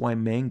 And that's why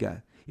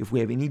manga, if we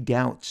have any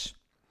doubts,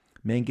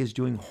 manga is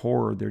doing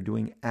horror. They're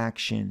doing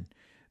action.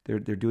 They're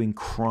doing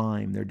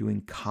crime. They're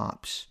doing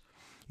cops.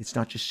 It's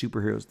not just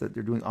superheroes.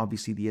 They're doing,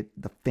 obviously,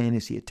 the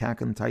fantasy,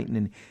 Attack on the Titan,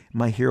 and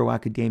My Hero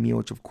Academia,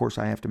 which, of course,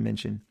 I have to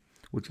mention,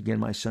 which, again,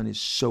 my son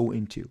is so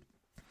into.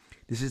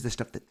 This is the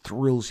stuff that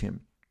thrills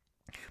him.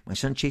 My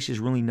son Chase is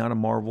really not a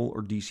Marvel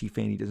or DC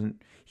fan.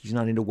 He's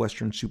not into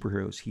Western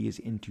superheroes. He is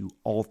into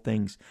all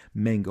things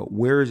manga.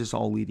 Where is this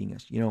all leading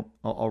us?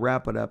 I'll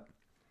wrap it up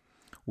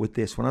with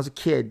this. When I was a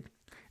kid,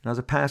 and I was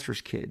a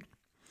pastor's kid,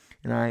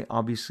 and I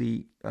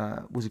obviously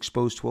was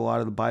exposed to a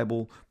lot of the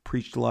Bible,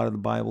 preached a lot of the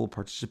Bible,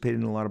 participated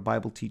in a lot of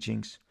Bible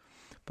teachings.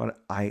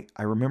 But I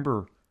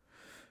remember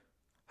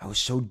I was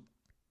so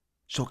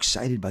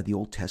excited by the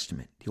Old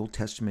Testament. The Old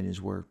Testament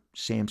is where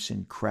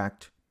Samson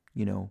cracked,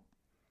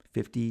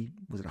 50,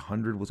 was it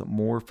 100, was it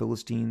more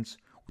Philistines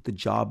with the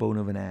jawbone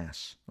of an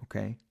ass,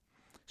 okay?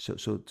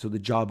 So the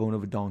jawbone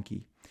of a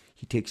donkey.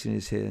 He takes in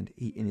his hand,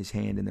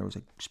 and there was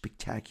a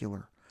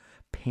spectacular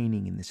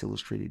painting in this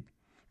illustrated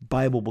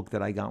Bible book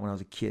that I got when I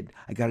was a kid.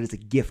 I got it as a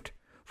gift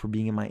for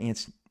being in my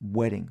aunt's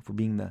wedding, for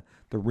being the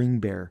ring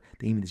bearer.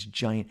 They gave me this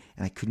giant,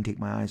 and I couldn't take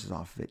my eyes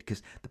off of it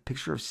because the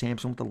picture of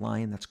Samson with the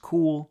lion, that's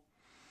cool.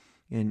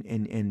 And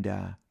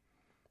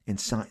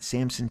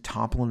Samson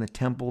toppling a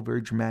temple,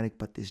 very dramatic,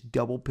 but this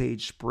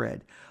double-page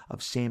spread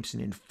of Samson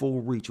in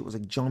full reach. It was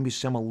like John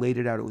Buscema laid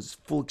it out. It was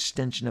full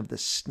extension of the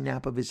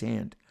snap of his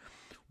hand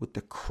with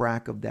the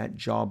crack of that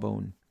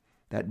jawbone,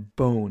 that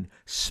bone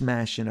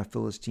smashing a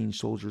Philistine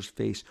soldier's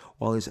face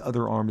while his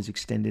other arm is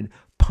extended,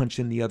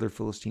 punching the other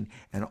Philistine.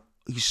 And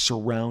he's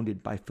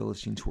surrounded by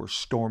Philistines who are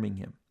storming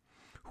him,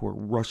 who are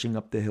rushing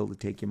up the hill to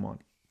take him on.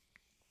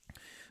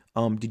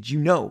 Did you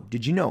know,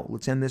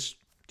 let's end this.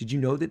 Did you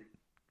know that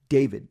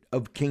David,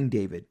 of King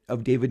David,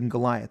 of David and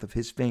Goliath, of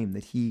his fame,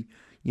 that he,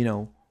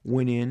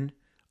 went in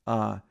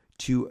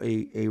to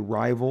a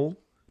rival,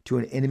 to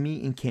an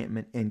enemy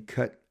encampment and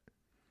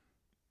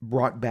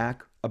brought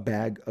back a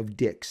bag of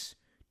dicks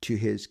to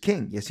his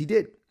king? Yes, he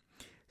did.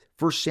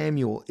 1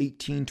 Samuel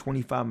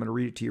 18:25. I'm going to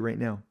read it to you right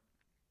now.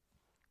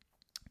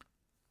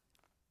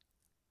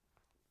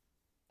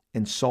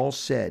 And Saul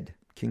said,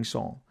 King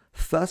Saul,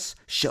 "Thus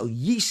shall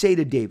ye say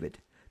to David,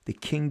 the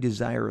king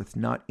desireth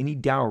not any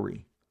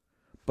dowry,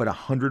 but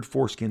 100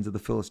 foreskins of the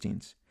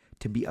Philistines,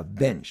 to be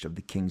avenged of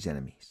the king's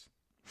enemies."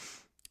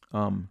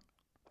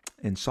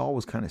 And Saul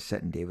was kind of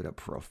setting David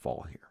up for a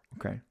fall here,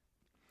 okay?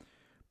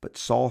 But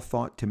Saul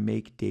thought to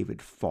make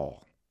David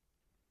fall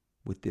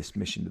with this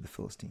mission to the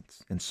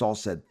Philistines. And Saul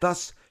said,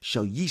 "Thus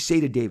shall ye say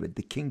to David,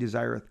 the king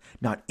desireth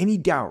not any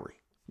dowry."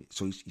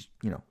 So he's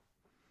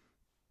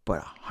but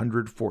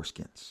 100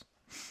 foreskins.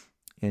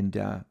 And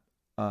I'm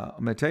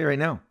going to tell you right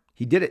now,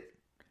 he did it.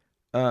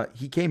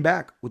 He came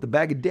back with a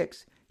bag of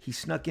dicks. He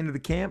snuck into the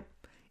camp,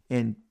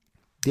 and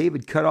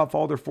David cut off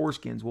all their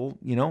foreskins. Well,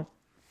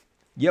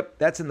 yep,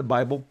 that's in the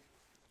Bible.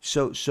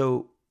 So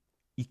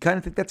you kind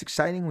of think that's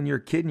exciting when you're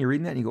a kid and you're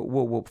reading that, and you go,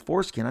 whoa,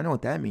 foreskin, I know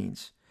what that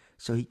means.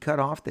 So he cut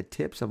off the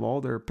tips of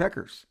all their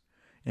peckers,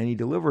 and he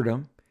delivered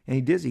them, and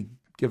he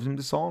gives them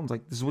to Saul, and he's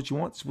like, "This is what you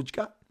want, this is what you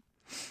got."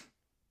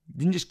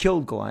 Didn't just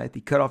kill Goliath.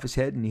 He cut off his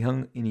head, and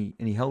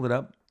he held it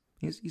up.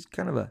 He's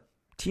kind of a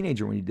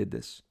teenager when he did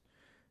this.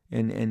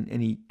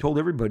 And he told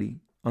everybody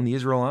on the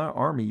Israel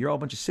army, "You're all a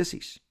bunch of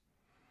sissies.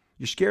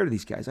 You're scared of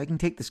these guys. I can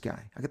take this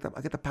guy. I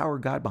got the power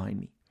of God behind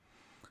me.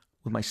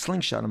 With my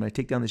slingshot, I'm going to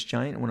take down this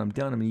giant, and when I'm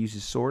done, I'm going to use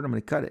his sword. I'm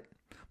going to cut it.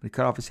 I'm going to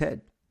cut off his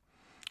head."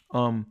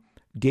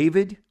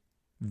 David,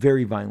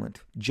 very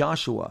violent.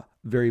 Joshua,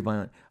 very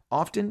violent.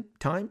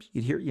 Oftentimes,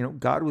 you'd hear,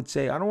 God would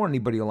say, "I don't want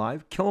anybody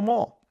alive. Kill them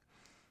all."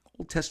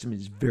 Old Testament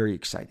is very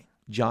exciting.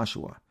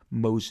 Joshua,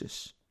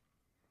 Moses,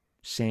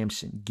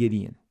 Samson,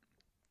 Gideon.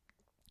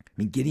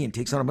 Gideon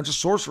takes on a bunch of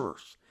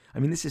sorcerers.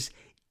 This is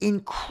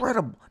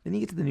incredible. Then you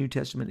get to the New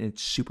Testament, and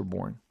it's super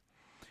boring.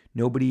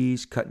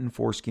 Nobody's cutting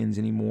foreskins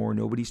anymore.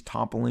 Nobody's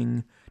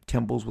toppling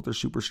temples with their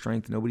super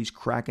strength. Nobody's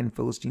cracking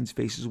Philistines'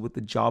 faces with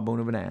the jawbone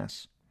of an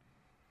ass.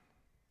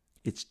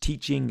 It's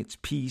teaching, it's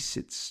peace,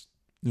 it's,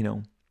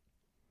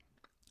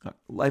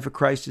 Life of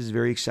Christ is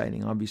very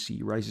exciting. Obviously,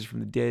 he rises from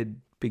the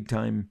dead, big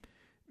time,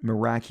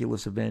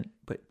 miraculous event.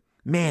 But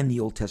man, the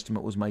Old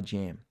Testament was my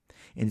jam.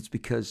 And it's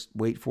because,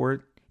 wait for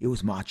it, it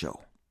was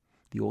macho.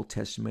 The Old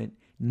Testament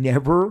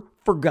never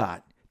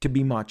forgot to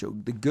be macho.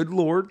 The good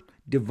Lord,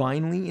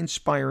 divinely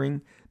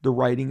inspiring the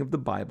writing of the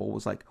Bible,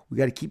 was like, we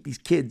got to keep these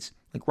kids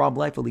like Rob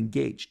Liefeld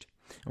engaged.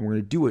 And we're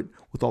going to do it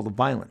with all the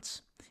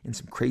violence and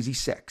some crazy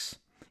sex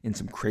and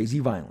some crazy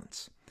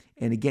violence.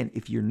 And again,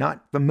 if you're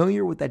not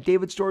familiar with that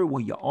David story, well,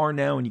 you are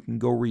now, and you can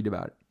go read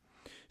about it.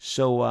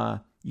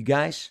 So, you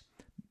guys,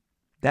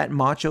 that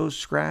macho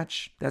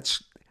scratch,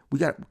 we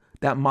got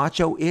that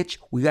macho itch,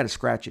 we got to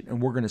scratch it,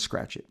 and we're going to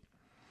scratch it.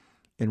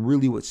 And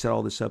really what set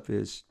all this up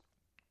is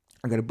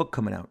I got a book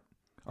coming out,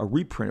 a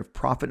reprint of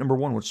Prophet Number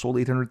 1, which sold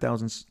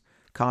 800,000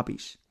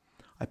 copies.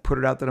 I put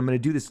it out that I'm going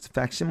to do this. It's a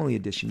facsimile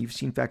edition. You've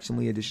seen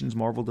facsimile editions.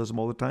 Marvel does them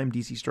all the time.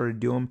 DC started to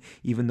do them,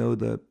 even though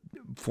the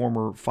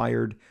former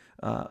fired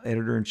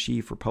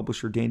editor-in-chief or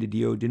publisher Dan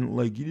DiDio didn't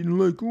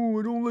like, oh,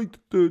 I don't like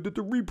that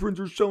the reprints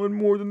are selling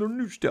more than their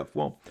new stuff.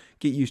 Well,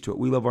 get used to it.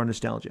 We love our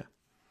nostalgia.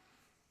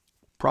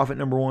 Prophet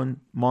Number 1,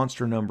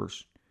 monster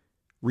numbers.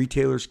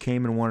 Retailers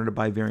came and wanted to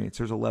buy variants.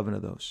 There's 11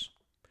 of those.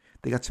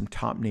 They got some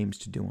top names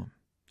to do them.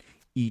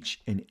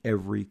 Each and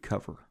every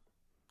cover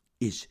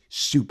is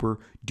super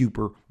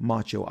duper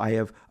macho. I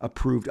have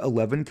approved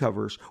 11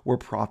 covers where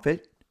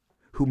Prophet,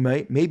 who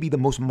may be the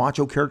most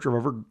macho character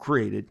I've ever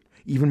created,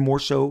 even more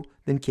so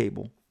than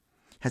Cable,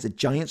 has a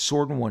giant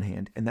sword in one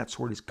hand, and that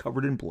sword is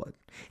covered in blood,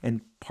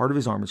 and part of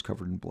his arm is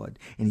covered in blood,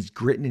 and he's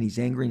gritting and he's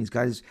angry, and he's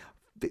got his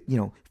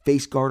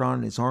face guard on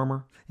in his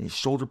armor and his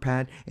shoulder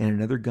pad and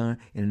another gun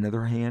in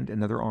another hand,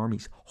 another arm.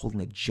 He's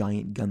holding a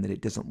giant gun that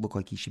it doesn't look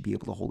like he should be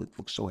able to hold. It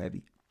looks so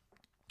heavy.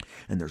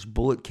 And there's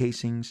bullet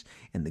casings,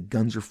 and the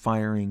guns are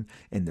firing,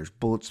 and there's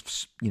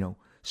bullets,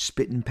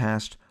 spitting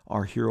past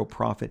our hero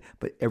Prophet.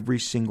 But every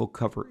single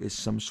cover is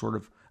some sort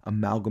of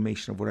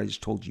amalgamation of what I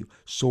just told you.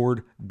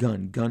 Sword,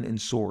 gun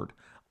and sword.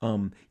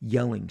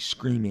 Yelling,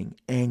 screaming,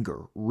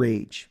 anger,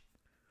 rage.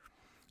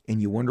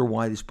 And you wonder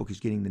why this book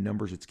is getting the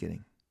numbers it's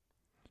getting.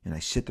 And I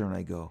sit there and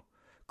I go,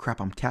 crap,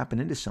 I'm tapping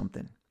into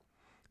something.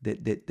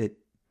 That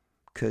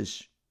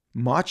because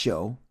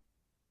macho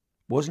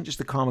wasn't just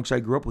the comics I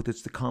grew up with,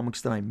 it's the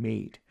comics that I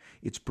made.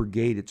 It's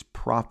Brigade, it's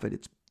Prophet,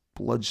 it's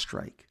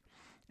Bloodstrike.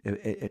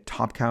 At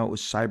Top Cow, it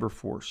was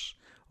Cyberforce.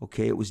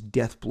 Okay, it was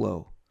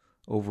Deathblow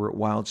over at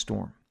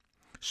Wildstorm.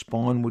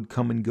 Spawn would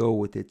come and go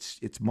with its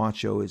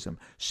machoism.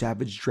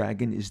 Savage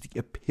Dragon is the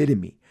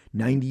epitome.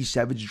 90s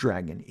Savage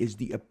Dragon is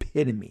the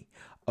epitome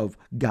of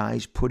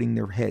guys putting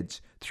their heads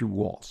through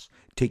walls,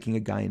 taking a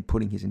guy and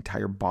putting his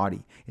entire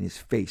body and his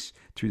face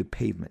through the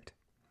pavement.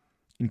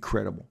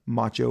 Incredible.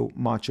 Macho,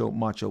 macho,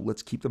 macho.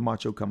 Let's keep the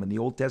macho coming. The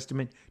Old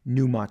Testament,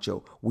 new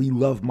macho. We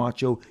love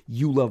macho.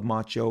 You love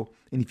macho.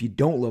 And if you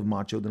don't love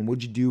macho, then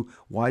what'd you do?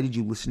 Why did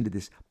you listen to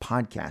this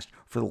podcast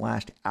for the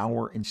last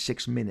hour and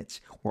 6 minutes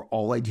where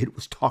all I did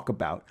was talk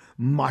about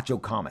macho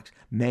comics?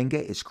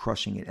 Manga is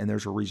crushing it, and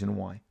there's a reason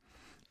why.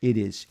 It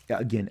is,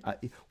 again,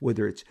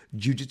 whether it's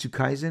Jujutsu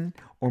Kaisen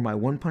or my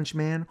One Punch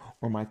Man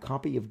or my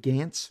copy of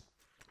Gantz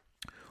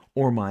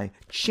or my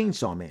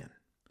Chainsaw Man.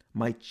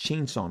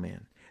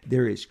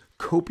 There is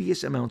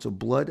copious amounts of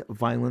blood,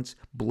 violence,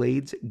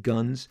 blades,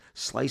 guns,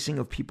 slicing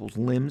of people's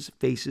limbs,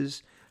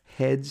 faces,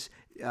 heads,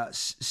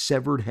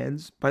 severed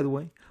heads, by the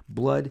way,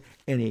 blood,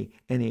 and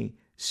a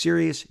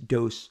serious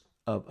dose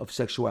of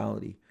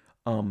sexuality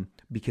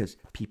because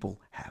people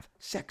have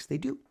sex. They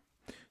do.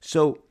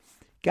 So,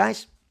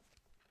 guys,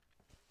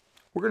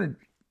 we're going to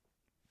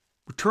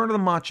return to the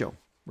macho.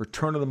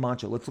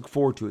 Let's look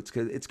forward to it.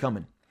 It's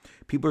coming.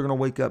 People are going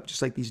to wake up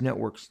just like these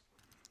networks.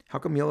 How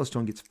come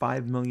Yellowstone gets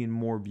 5 million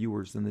more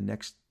viewers than the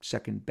next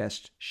second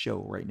best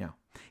show right now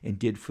and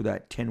did for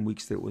that 10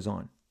 weeks that it was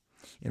on?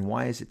 And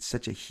why is it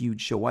such a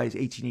huge show? Why is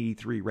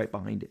 1883 right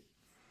behind it?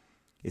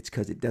 It's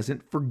because it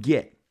doesn't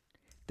forget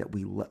that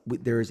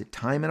there is a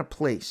time and a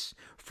place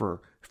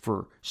for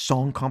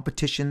song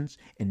competitions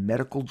and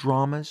medical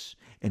dramas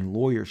and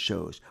lawyer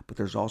shows, but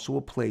there's also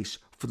a place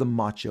for the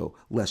macho,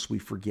 lest we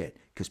forget,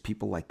 because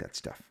people like that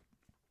stuff.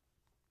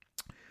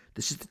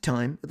 This is the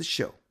time of the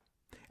show.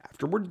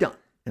 After we're done,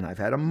 and I've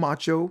had a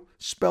macho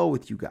spell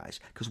with you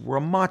guys, because we're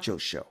a macho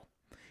show.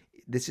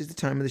 This is the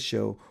time of the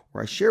show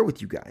where I share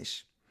with you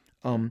guys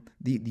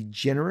the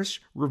generous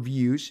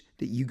reviews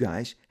that you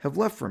guys have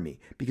left for me,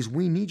 because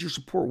we need your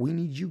support. We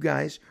need you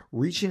guys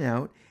reaching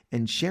out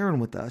and sharing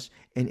with us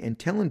and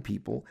telling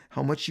people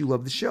how much you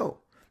love the show.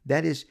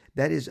 That is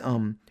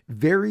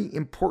very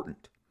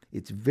important.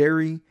 It's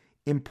very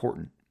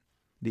important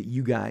that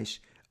you guys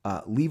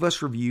leave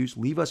us reviews,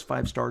 leave us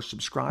 5 stars,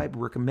 subscribe,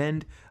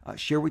 recommend,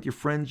 share with your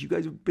friends. You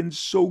guys have been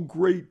so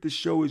great. The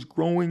show is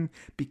growing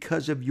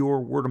because of your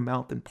word of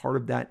mouth, and part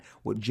of that,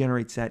 what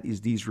generates that,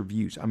 is these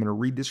reviews. I'm going to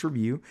read this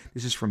review.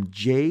 This is from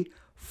J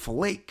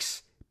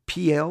Flakes,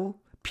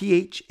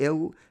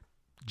 P-L-P-H-L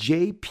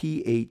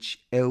J-P-H-L-A-I-X.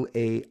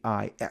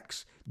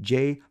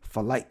 J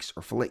Flakes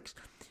or Flakes.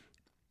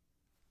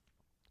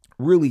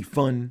 Really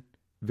fun,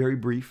 very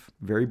brief.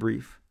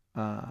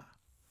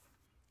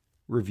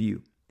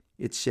 review.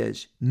 It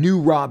says, new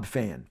Rob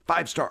fan,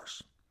 5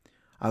 stars.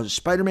 I was a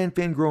Spider-Man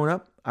fan growing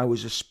up. I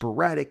was a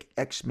sporadic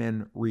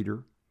X-Men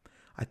reader.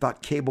 I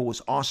thought Cable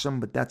was awesome,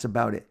 but that's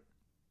about it.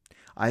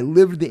 I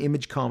lived the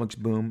Image Comics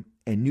boom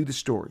and knew the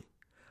story.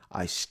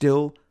 I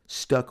still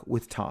stuck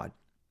with Todd.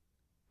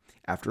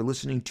 After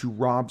listening to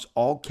Rob's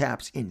all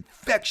caps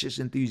infectious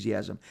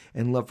enthusiasm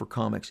and love for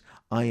comics,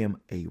 I am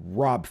a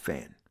Rob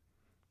fan.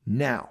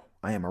 Now,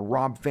 I am a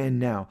Rob fan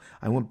now.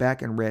 I went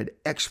back and read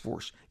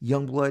X-Force,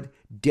 Youngblood,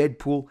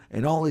 Deadpool,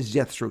 and all his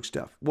Deathstroke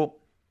stuff. Well,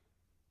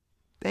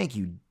 thank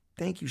you.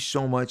 Thank you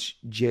so much,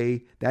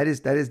 Jay. That is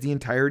the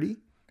entirety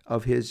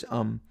of his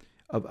of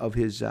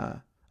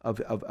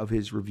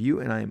his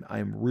review, and I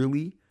am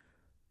really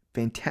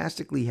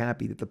fantastically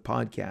happy that the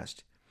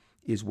podcast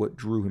is what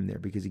drew him there,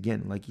 because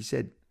again, like he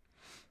said,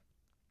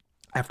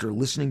 after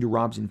listening to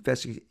Rob's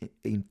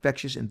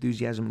infectious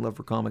enthusiasm and love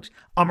for comics,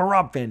 I'm a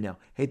Rob fan now.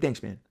 Hey,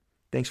 thanks, man.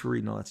 Thanks for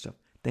reading all that stuff.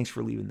 Thanks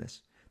for leaving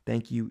this.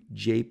 Thank you,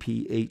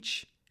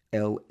 JPHLAIX.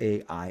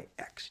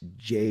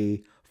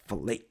 J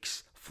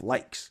Flakes.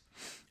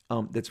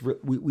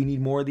 We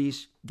need more of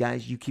these,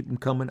 guys. You keep them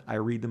coming. I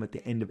read them at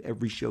the end of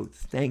every show.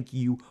 Thank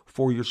you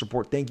for your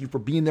support. Thank you for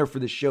being there for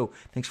the show.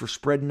 Thanks for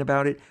spreading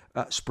about it,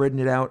 spreading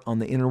it out on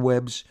the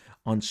interwebs,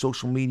 on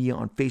social media,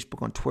 on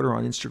Facebook, on Twitter,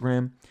 on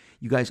Instagram.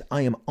 You guys,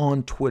 I am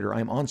on Twitter. I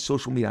am on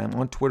social media. I am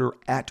on Twitter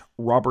at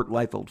Robert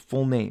Liefeld,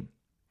 full name.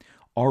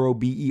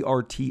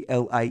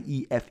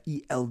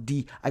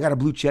 RobertLiefeld. I got a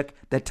blue check.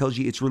 That tells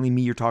you it's really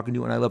me you're talking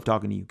to, and I love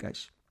talking to you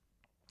guys.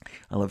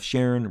 I love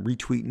sharing,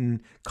 retweeting,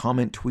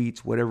 comment tweets,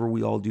 whatever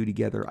we all do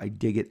together. I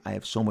dig it. I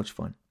have so much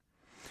fun.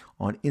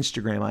 On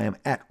Instagram, I am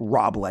at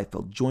Rob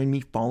Liefeld. Join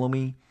me, follow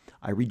me.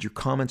 I read your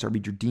comments. I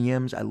read your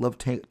DMs. I love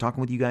talking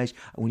with you guys.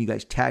 When you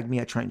guys tag me,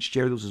 I try and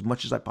share those as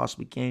much as I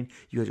possibly can.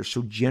 You guys are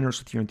so generous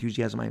with your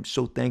enthusiasm. I am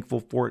so thankful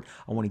for it.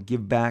 I want to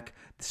give back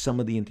some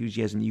of the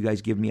enthusiasm that you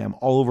guys give me. I'm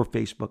all over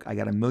Facebook. I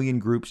got a million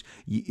groups.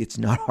 It's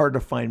not hard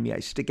to find me. I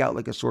stick out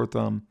like a sore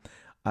thumb.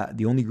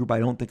 The only group I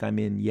don't think I'm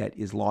in yet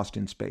is Lost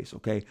in Space,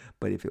 okay?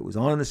 But if it was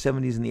on in the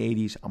 70s and the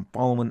 80s, I'm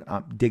following,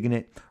 I'm digging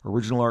it.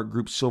 Original art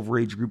groups, Silver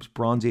Age groups,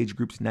 Bronze Age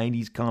groups,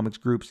 90s comics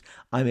groups.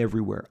 I'm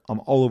everywhere. I'm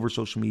all over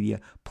social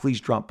media.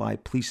 Please drop by.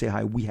 Please say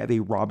hi. We have a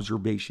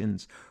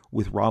Robservations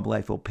with Rob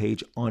Liefeld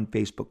page on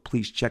Facebook.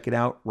 Please check it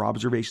out.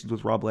 Robservations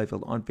with Rob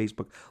Liefeld on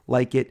Facebook.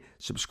 Like it.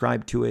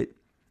 Subscribe to it.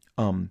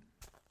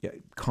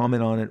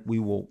 Comment on it. We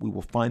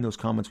will find those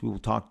comments. We will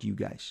talk to you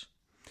guys.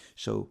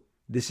 So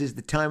this is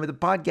the time of the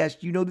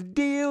podcast. You know the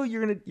deal.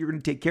 You're gonna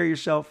take care of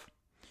yourself.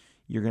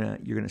 You're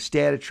gonna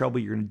stay out of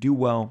trouble. You're gonna do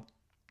well.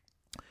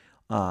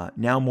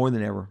 Now more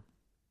than ever,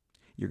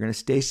 you're gonna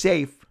stay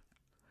safe,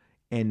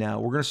 and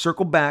we're gonna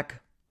circle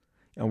back,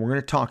 and we're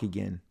gonna talk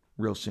again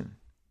real soon.